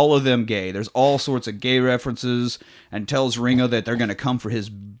calls all of them gay. There's all sorts of gay references and tells Ringo that they're going to come for his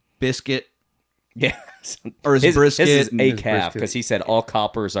biscuit Yeah. or his brisket. His is and- a his calf brisket. because he said all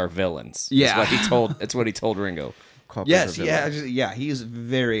coppers are villains. Yeah. That's what he told Ringo. Yes, yeah, he's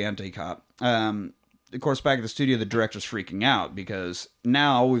very anti-cop. Of course, back at the studio, the director's freaking out because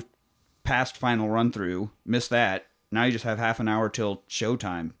now we've passed final run-through, missed that. Now you just have half an hour till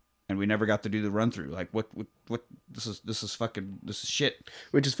showtime, and we never got to do the run-through. Like, what? This is shit.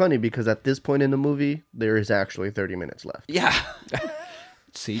 Which is funny because at this point in the movie, there is actually 30 minutes left. Yeah.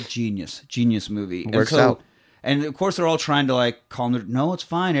 See, genius movie. Works out. And of course, they're all trying to like calm their. No, it's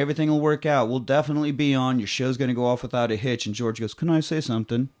fine. Everything will work out. We'll definitely be on. Your show's going to go off without a hitch. And George goes, "Can I say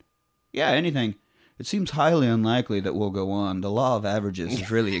something?" Yeah, anything. It seems highly unlikely that we'll go on. The law of averages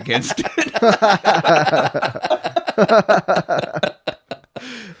is really against it.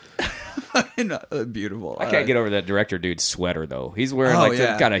 Beautiful. I can't get over that director dude's sweater though. He's wearing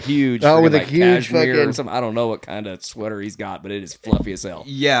yeah. got a huge, Oh, with a like, huge cashmere or fucking- something. I don't know what kind of sweater he's got, but it is fluffy as hell.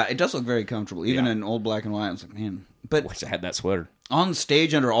 Yeah, it does look very comfortable. Even Yeah. in old black and white, I was like, man. But Wish I had that sweater. on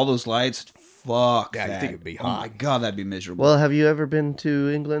stage under all those lights, fuck Yeah, I that. think it'd be Oh my hot. god, that'd be miserable. Well, have you ever been to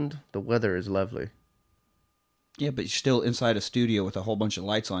England? The weather is lovely. Yeah, but you're still inside a studio with a whole bunch of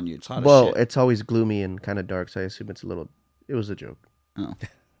lights on you. It's hot as Well, shit. it's always gloomy and kind of dark, so I assume it was a joke. Oh.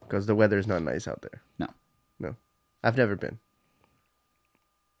 Because the weather is not nice out there. No. No. I've never been.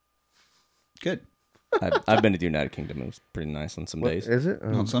 Good. I've been to the United Kingdom. It was pretty nice on some days. Is it?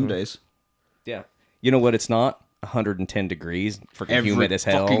 On some days. Yeah. You know what? It's not 110 degrees. Freaking Every humid as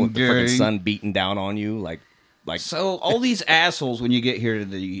hell. fucking With the freaking day. sun beating down on you. Like So all these assholes, when you get here to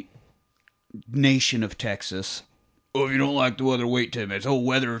the nation of Texas, oh, if you don't like the weather, wait 10 minutes. Oh,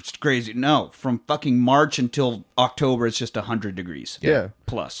 weather, it's crazy. No, from fucking March until October, it's just 100 degrees. Yeah.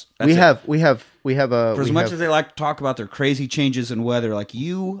 Plus. We That's it. have we have a. For as much as they like to talk about their crazy changes in weather, like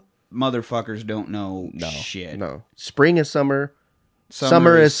you motherfuckers don't know shit. No, spring is summer.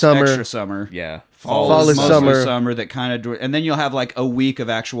 Summer is summer. Extra summer. Yeah. Fall is mostly summer. That kind of, and then you'll have like a week of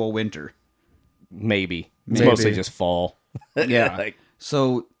actual winter. Maybe. It's mostly just fall. Yeah. Like,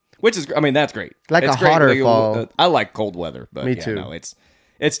 So, which is, I mean, that's great. Like it's a great. hotter fall. I like cold weather, but Me yeah, too. no, it's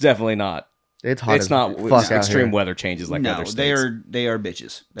definitely not. It's hot. It's as not fuck out extreme here. weather changes like no, other states. they are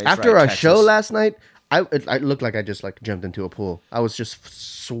bitches. That's After right, a Texas. show last night, I looked like I just like jumped into a pool. I was just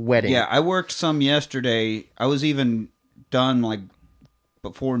sweating. Yeah, I worked some yesterday. I was even done like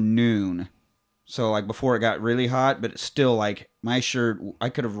before noon. So like before it got really hot, but it's still like my shirt, I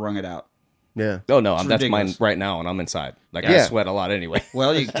could have wrung it out. Yeah. Oh no, It's that's mine ridiculous. right now, and I'm inside. Like I Yeah. sweat a lot anyway.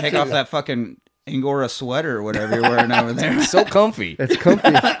 Well, you take off that fucking Angora sweater or whatever you're wearing over there. So comfy. It's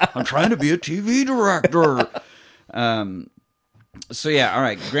comfy. I'm trying to be a TV director. So yeah, all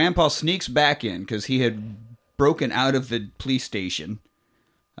right. Grandpa sneaks back in because he had broken out of the police station,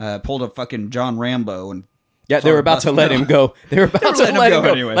 pulled a fucking John Rambo, and Yeah, they were about to let him go. They were about to letting let him him go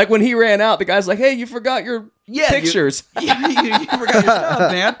go. anyway. Like when he ran out, the guy's like, "Hey, you forgot your pictures." you forgot your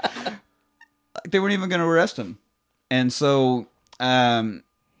stuff, man. They weren't even going to arrest him, and so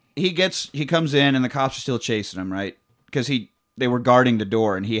he comes in, and the cops are still chasing him, right? Because they were guarding the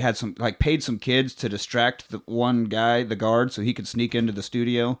door, and he had paid some kids to distract the one guy, the guard, so he could sneak into the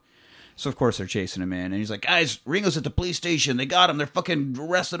studio. So of course they're chasing him in, and he's like, "Guys, Ringo's at the police station. They got him. They're fucking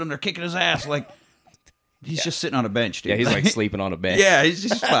arrested him. They're kicking his ass." Like he's just sitting on a bench, dude. Yeah, he's like sleeping on a bench. yeah, he's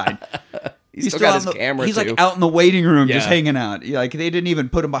just fine. He's still got his on the- camera, He's too. like out in the waiting room, just Yeah. hanging out. Like they didn't even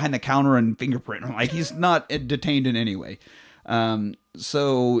put him behind the counter and fingerprint him. Like he's not detained in any way.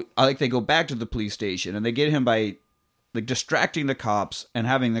 So they go back to the police station and they get him by like distracting the cops and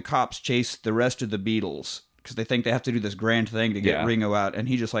having the cops chase the rest of the Beatles because they think they have to do this grand thing to get Yeah. Ringo out. And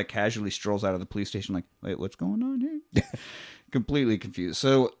he just like casually strolls out of the police station like, wait, what's going on here? Completely confused.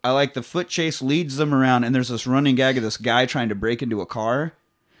 So I like the foot chase leads them around, and there's this running gag of this guy trying to break into a car.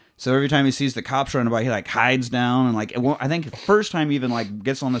 So every time he sees the cops running by, he like hides down and like I think the first time he even like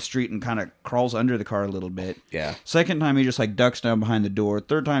gets on the street and kind of crawls under the car a little bit. Yeah. Second time he just like ducks down behind the door.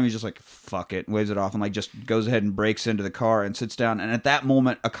 Third time he's just like fuck it, waves it off and like just goes ahead and breaks into the car and sits down. And at that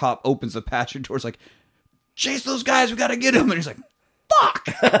moment, a cop opens the passenger door. It's like, chase those guys, we got to get him. And he's like, fuck.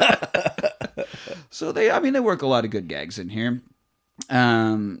 So they work a lot of good gags in here.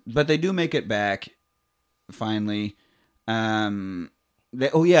 But they do make it back finally.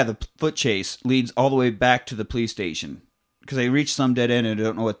 The foot chase leads all the way back to the police station because they reach some dead end and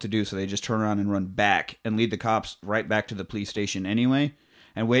don't know what to do, so they just turn around and run back and lead the cops right back to the police station anyway,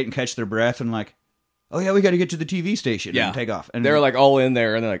 and wait and catch their breath and like, oh yeah, we got to get to the TV station and take off. And they're like all in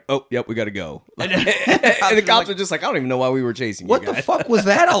there, and they're like, "Oh, yep, we got to go." And the cops are just like, "I don't even know why we were chasing you what guys." the fuck was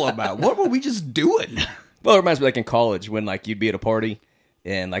that all about? What were we just doing? Well, it reminds me like in college when like you'd be at a party.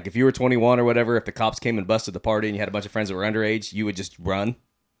 And, like, if you were 21 or whatever, if the cops came and busted the party and you had a bunch of friends that were underage, you would just run.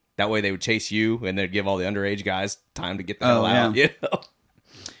 That way they would chase you, and they'd give all the underage guys time to get the hell out. You know?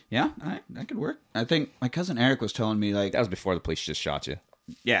 Yeah, that could work. I think my cousin Eric was telling me, like... That was before the police just shot you.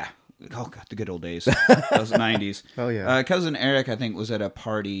 Yeah. Oh, God, the good old days. Those 90s. Oh, yeah. Cousin Eric, I think, was at a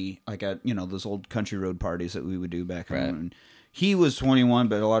party, like at, those old country road parties that we would do back home. Right. And he was 21,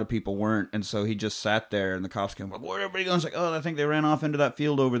 but a lot of people weren't, and so he just sat there, and the cops came like, where'd everybody go? It's like, oh, I think they ran off into that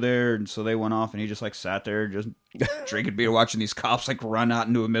field over there, and so they went off, and he just, like, sat there, just drinking beer, watching these cops, like, run out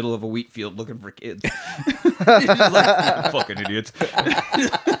into the middle of a wheat field looking for kids. He's just like, fucking idiots.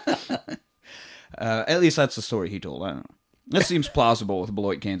 At least that's the story he told. I don't know. This seems plausible with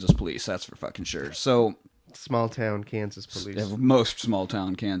Beloit, Kansas police, that's for fucking sure. So... Small town Kansas police. Most small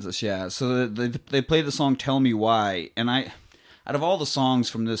town Kansas, yeah. So they play the song "Tell Me Why," and out of all the songs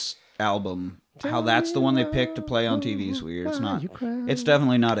from this album, how that's the one they picked to play on TV is weird. It's not. It's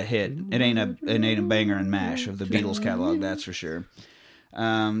definitely not a hit. It ain't a banger and mash of the Beatles catalog, that's for sure.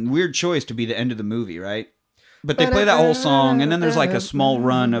 Weird choice to be the end of the movie, right? But they play that whole song, and then there's like a small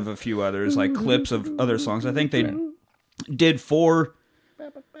run of a few others, like clips of other songs. I think they did 4.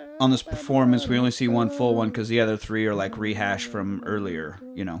 On this performance, we only see one full one because the other 3 are like rehash from earlier,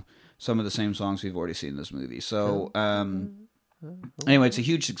 some of the same songs we've already seen in this movie. So, anyway, it's a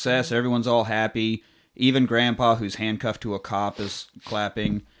huge success. Everyone's all happy. Even Grandpa, who's handcuffed to a cop, is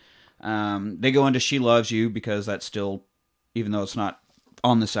clapping. They go into She Loves You because that's still, even though it's not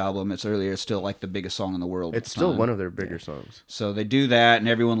on this album, it's earlier, it's still like the biggest song in the world. It's still one of their bigger songs. So they do that, and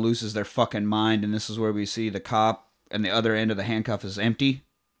everyone loses their fucking mind, and this is where we see the cop, and the other end of the handcuff is empty.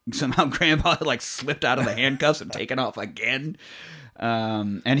 somehow Grandpa like slipped out of the handcuffs and taken off again.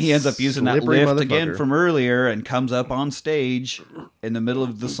 And he ends up using Slippery that lift again motherfucker. from earlier and comes up on stage in the middle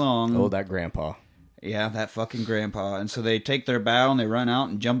of the song. Oh, that grandpa. Yeah, that fucking grandpa. And so they take their bow and they run out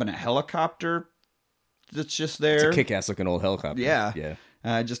and jump in a helicopter that's just there. It's a kick-ass looking old helicopter. Yeah.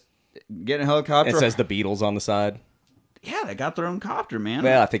 Yeah. Just get in a helicopter. It says the Beatles on the side. Yeah, they got their own copter, man.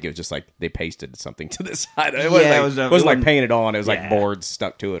 Well, I think it was just like they pasted something to the side. It Yeah, wasn't, like, it was, it wasn't like wasn't- painted on. It was like Yeah. boards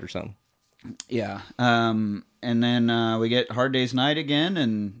stuck to it or something. Yeah. And then we get Hard Day's Night again,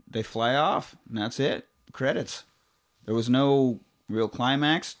 and they fly off, and that's it. Credits. There was no real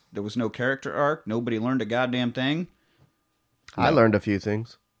climax. There was no character arc. Nobody learned a goddamn thing. I learned a few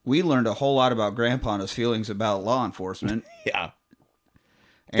things. We learned a whole lot about Grandpa and his feelings about law enforcement. Yeah.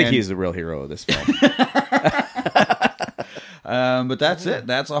 I think he's the real hero of this film. But that's it.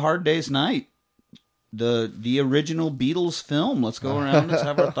 That's A Hard Day's Night. The original Beatles film. Let's go around. Let's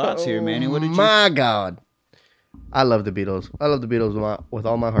have our thoughts here, Manny. What did you... My God. I love the Beatles. I love the Beatles with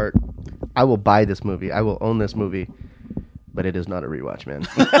all my heart. I will buy this movie. I will own this movie. But it is not a rewatch, man.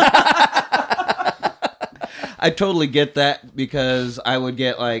 I totally get that because I would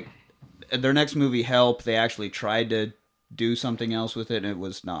get like their next movie, Help. They actually tried to do something else with it, and it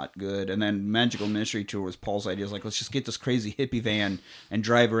was not good. And then Magical Mystery Tour was Paul's idea. Like, let's just get this crazy hippie van and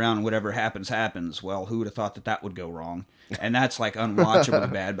drive around, and whatever happens, happens. Well, who would have thought that would go wrong? And that's like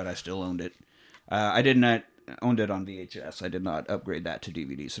unwatchably bad, but I still owned it. I did not owned it on VHS. I did not upgrade that to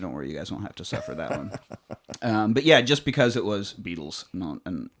DVD, so don't worry, you guys won't have to suffer that one. But yeah, just because it was Beatles,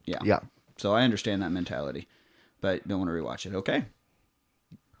 and Yeah. So I understand that mentality, but don't want to rewatch it. Okay.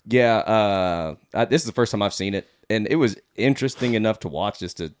 Yeah, this is the first time I've seen it, and it was interesting enough to watch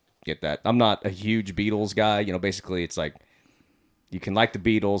just to get that. I'm not a huge Beatles guy. You know, basically it's like you can like the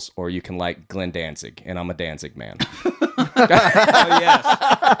Beatles or you can like Glenn Danzig, and I'm a Danzig man. Oh, yes.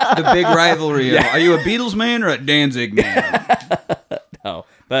 The big rivalry. Are you a Beatles man or a Danzig man? No,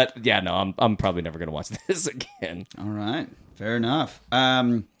 but yeah, no, I'm probably never going to watch this again. All right. Fair enough.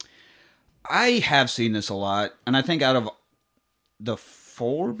 I have seen this a lot, and I think out of the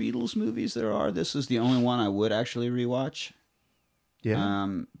 4 Beatles movies there are, this is the only one I would actually rewatch. Yeah.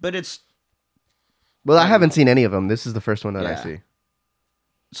 But it's... Well, I haven't seen any of them. This is the first one that I Yeah. see.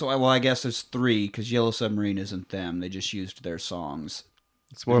 So, I guess there's 3, because Yellow Submarine isn't them. They just used their songs.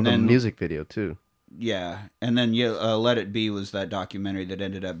 It's more And of a then- music video, too. Yeah, and then Let It Be was that documentary that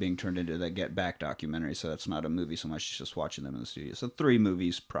ended up being turned into that Get Back documentary, so that's not a movie so much, it's just watching them in the studio. So 3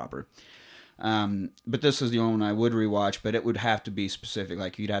 movies proper. But this is the only one I would rewatch, but it would have to be specific.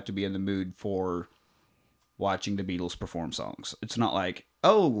 Like, you'd have to be in the mood for watching the Beatles perform songs. It's not like,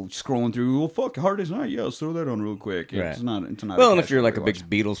 oh, scrolling through, well, fuck, Hard Day's Night, yeah, let's throw that on real quick. Right. It's not Well, a and if you're casual like a rewatch.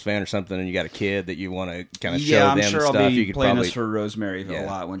 big Beatles fan or something, and you got a kid that you want to kind of show Yeah, them I'm and sure stuff, I'll you be could playing probably this for Rosemary a Yeah.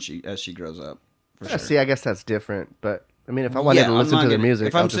 lot as she grows up. For Yeah, sure. see, I guess that's different. But, I mean, if I wanted to listen to their music,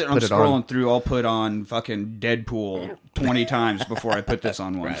 if I'll I'm just sitting, put I'm it on. scrolling through, I'll put on fucking Deadpool 20 times before I put this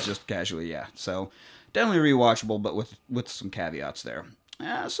on once, just casually. Yeah, so definitely rewatchable, but with some caveats there.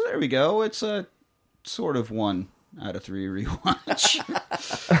 So there we go. It's a sort of 1 out of 3 rewatch.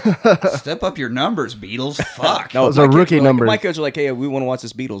 Step up your numbers, Beatles. Fuck. No, Those my are kids rookie were like- numbers. My kids are like, "Hey, we want to watch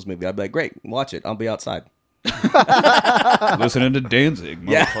this Beatles movie." I'd be like, "Great, watch it. I'll be outside." Listening to Danzig,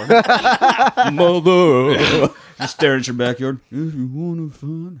 Yeah. motherfucker. Mother. Just stare at your backyard. If you want to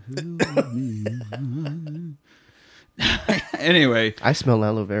find hell, me. Anyway, I smell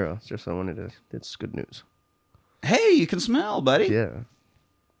aloe vera. Just so I wanted to. It's good news. hey, you can smell, buddy. Yeah.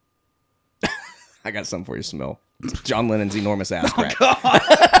 I got something for you to smell. John Lennon's enormous ass crack.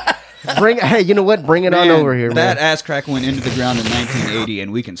 Hey, you know what? Bring it on Man, over here, that man. ass crack went into the ground in 1980,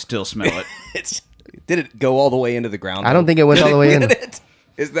 and we can still smell it. Did it go all the way into the ground? I don't think it went all the way in. Did it?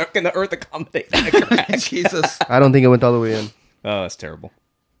 Can the earth accommodate that crack? Jesus. I don't think it went all the way in. Oh, that's terrible.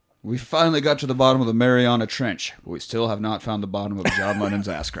 We finally got to the bottom of the Mariana Trench, but we still have not found the bottom of John Lennon's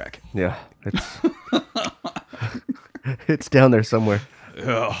ass crack. Yeah. It's down there somewhere.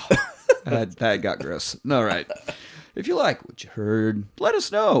 That got gross. All right. If you like what you heard, let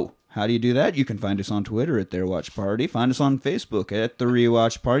us know. How do you do that? You can find us on Twitter at Their Watch Party. Find us on Facebook at The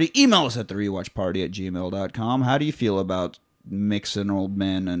Rewatch Party. Email us at therewatchparty@gmail.com. How do you feel about mixing old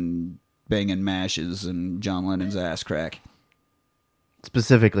men and banging mashes and John Lennon's ass crack?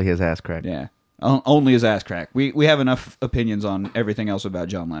 Specifically his ass crack. Yeah. Only his ass crack. We have enough opinions on everything else about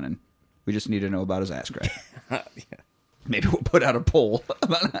John Lennon. We just need to know about his ass crack. Yeah. Maybe we'll put out a poll.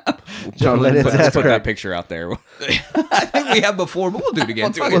 John Lennon's Let's ass put that crack. picture out there. I think we have before, but we'll do it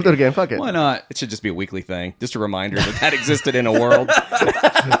again. We'll do it again. Fuck it. Why not? It should just be a weekly thing. Just a reminder that existed in a world.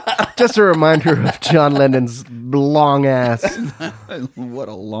 Just a reminder of John Lennon's long ass. What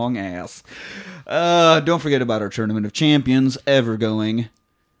a long ass. Don't forget about our Tournament of Champions, ever going,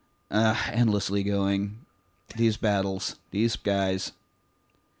 endlessly going. These battles, these guys,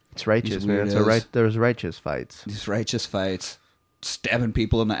 It's righteous, These man. weirdos. There's righteous fights. these righteous fights, stabbing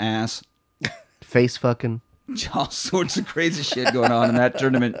people in the ass, Face fucking. all sorts of crazy shit going on in that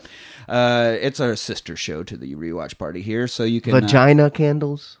tournament. It's our sister show to the Rewatch Party here, so you can Vagina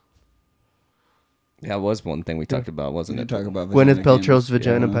candles. That was one thing we talked about, wasn't it? talk about Gwyneth vagina Paltrow's candles.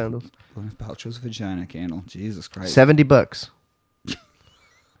 vagina Yeah. candles. Gwyneth Paltrow's vagina candle. Jesus Christ. $70.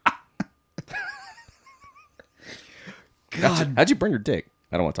 How'd you burn your dick?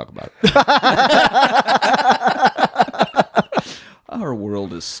 I don't want to talk about it. Our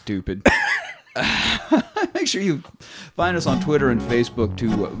world is stupid. Make sure you find us on Twitter and Facebook to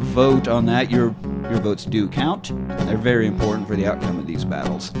vote on that. Your votes do count. They're very important for the outcome of these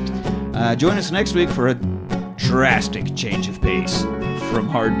battles. Join us next week for a drastic change of pace from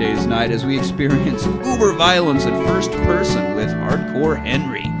Hard Day's Night as we experience uber violence in first person with Hardcore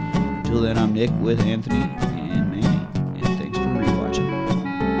Henry. Until then, I'm Nick with Anthony and Manny, and thanks for rewatching.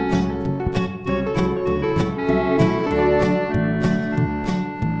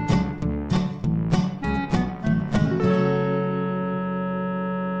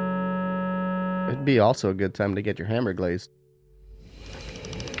 It'd be also a good time to get your hammer glazed.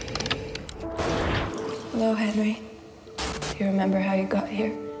 Hello, Henry. Do you remember how you got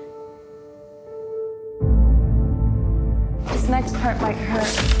here? This next part might hurt.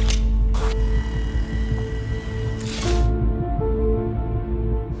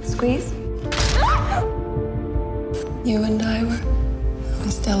 Squeeze? You and I were,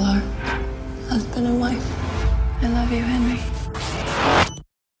 and still are, husband and wife. I love you, Henry.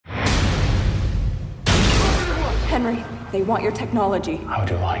 Henry, they want your technology. I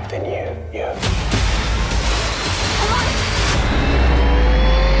would like than you.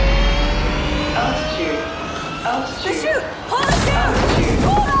 The chute! Hold it down!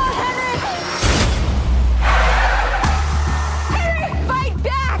 Hold on, Henry! Henry, fight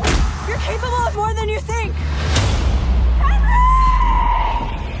back! You're capable of more than you think!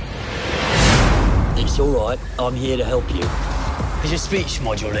 It's all right. I'm here to help you. Is your speech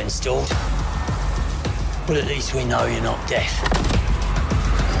module installed? But at least we know you're not deaf.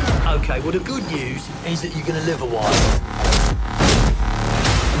 Okay, well, the good news is that you're going to live a while.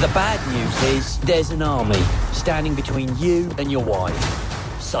 The bad news is there's an army standing between you and your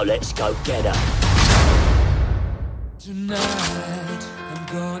wife. So let's go get her. Tonight, I'm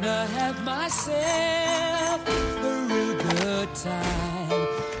gonna have myself a real good time.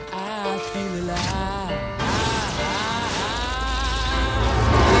 I feel alive.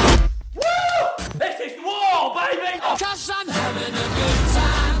 Woo! This is war, baby! 'Cause I'm having a good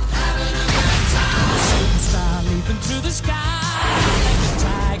time, having a good time. Shooting star leaping through the sky. Like a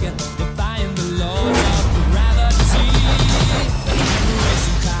tiger, defying the laws of gravity.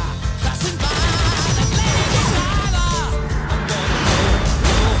 Racing car, passing by like Lady Diva. I'm gonna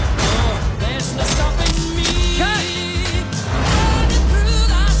go, there's no stopping me. Running through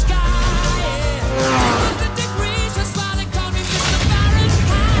the sky, yeah. 200 degrees, that's why they call me Mr.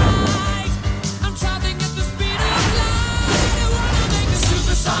 Fahrenheit. I'm traveling at the speed of light. I wanna make a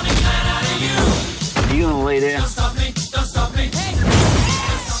supersonic man out of you. Are you gonna lay there, Don't stop me, don't stop me. Hey,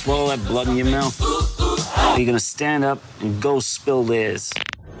 swallow that blood in your mouth? Or are you gonna stand up and go spill theirs?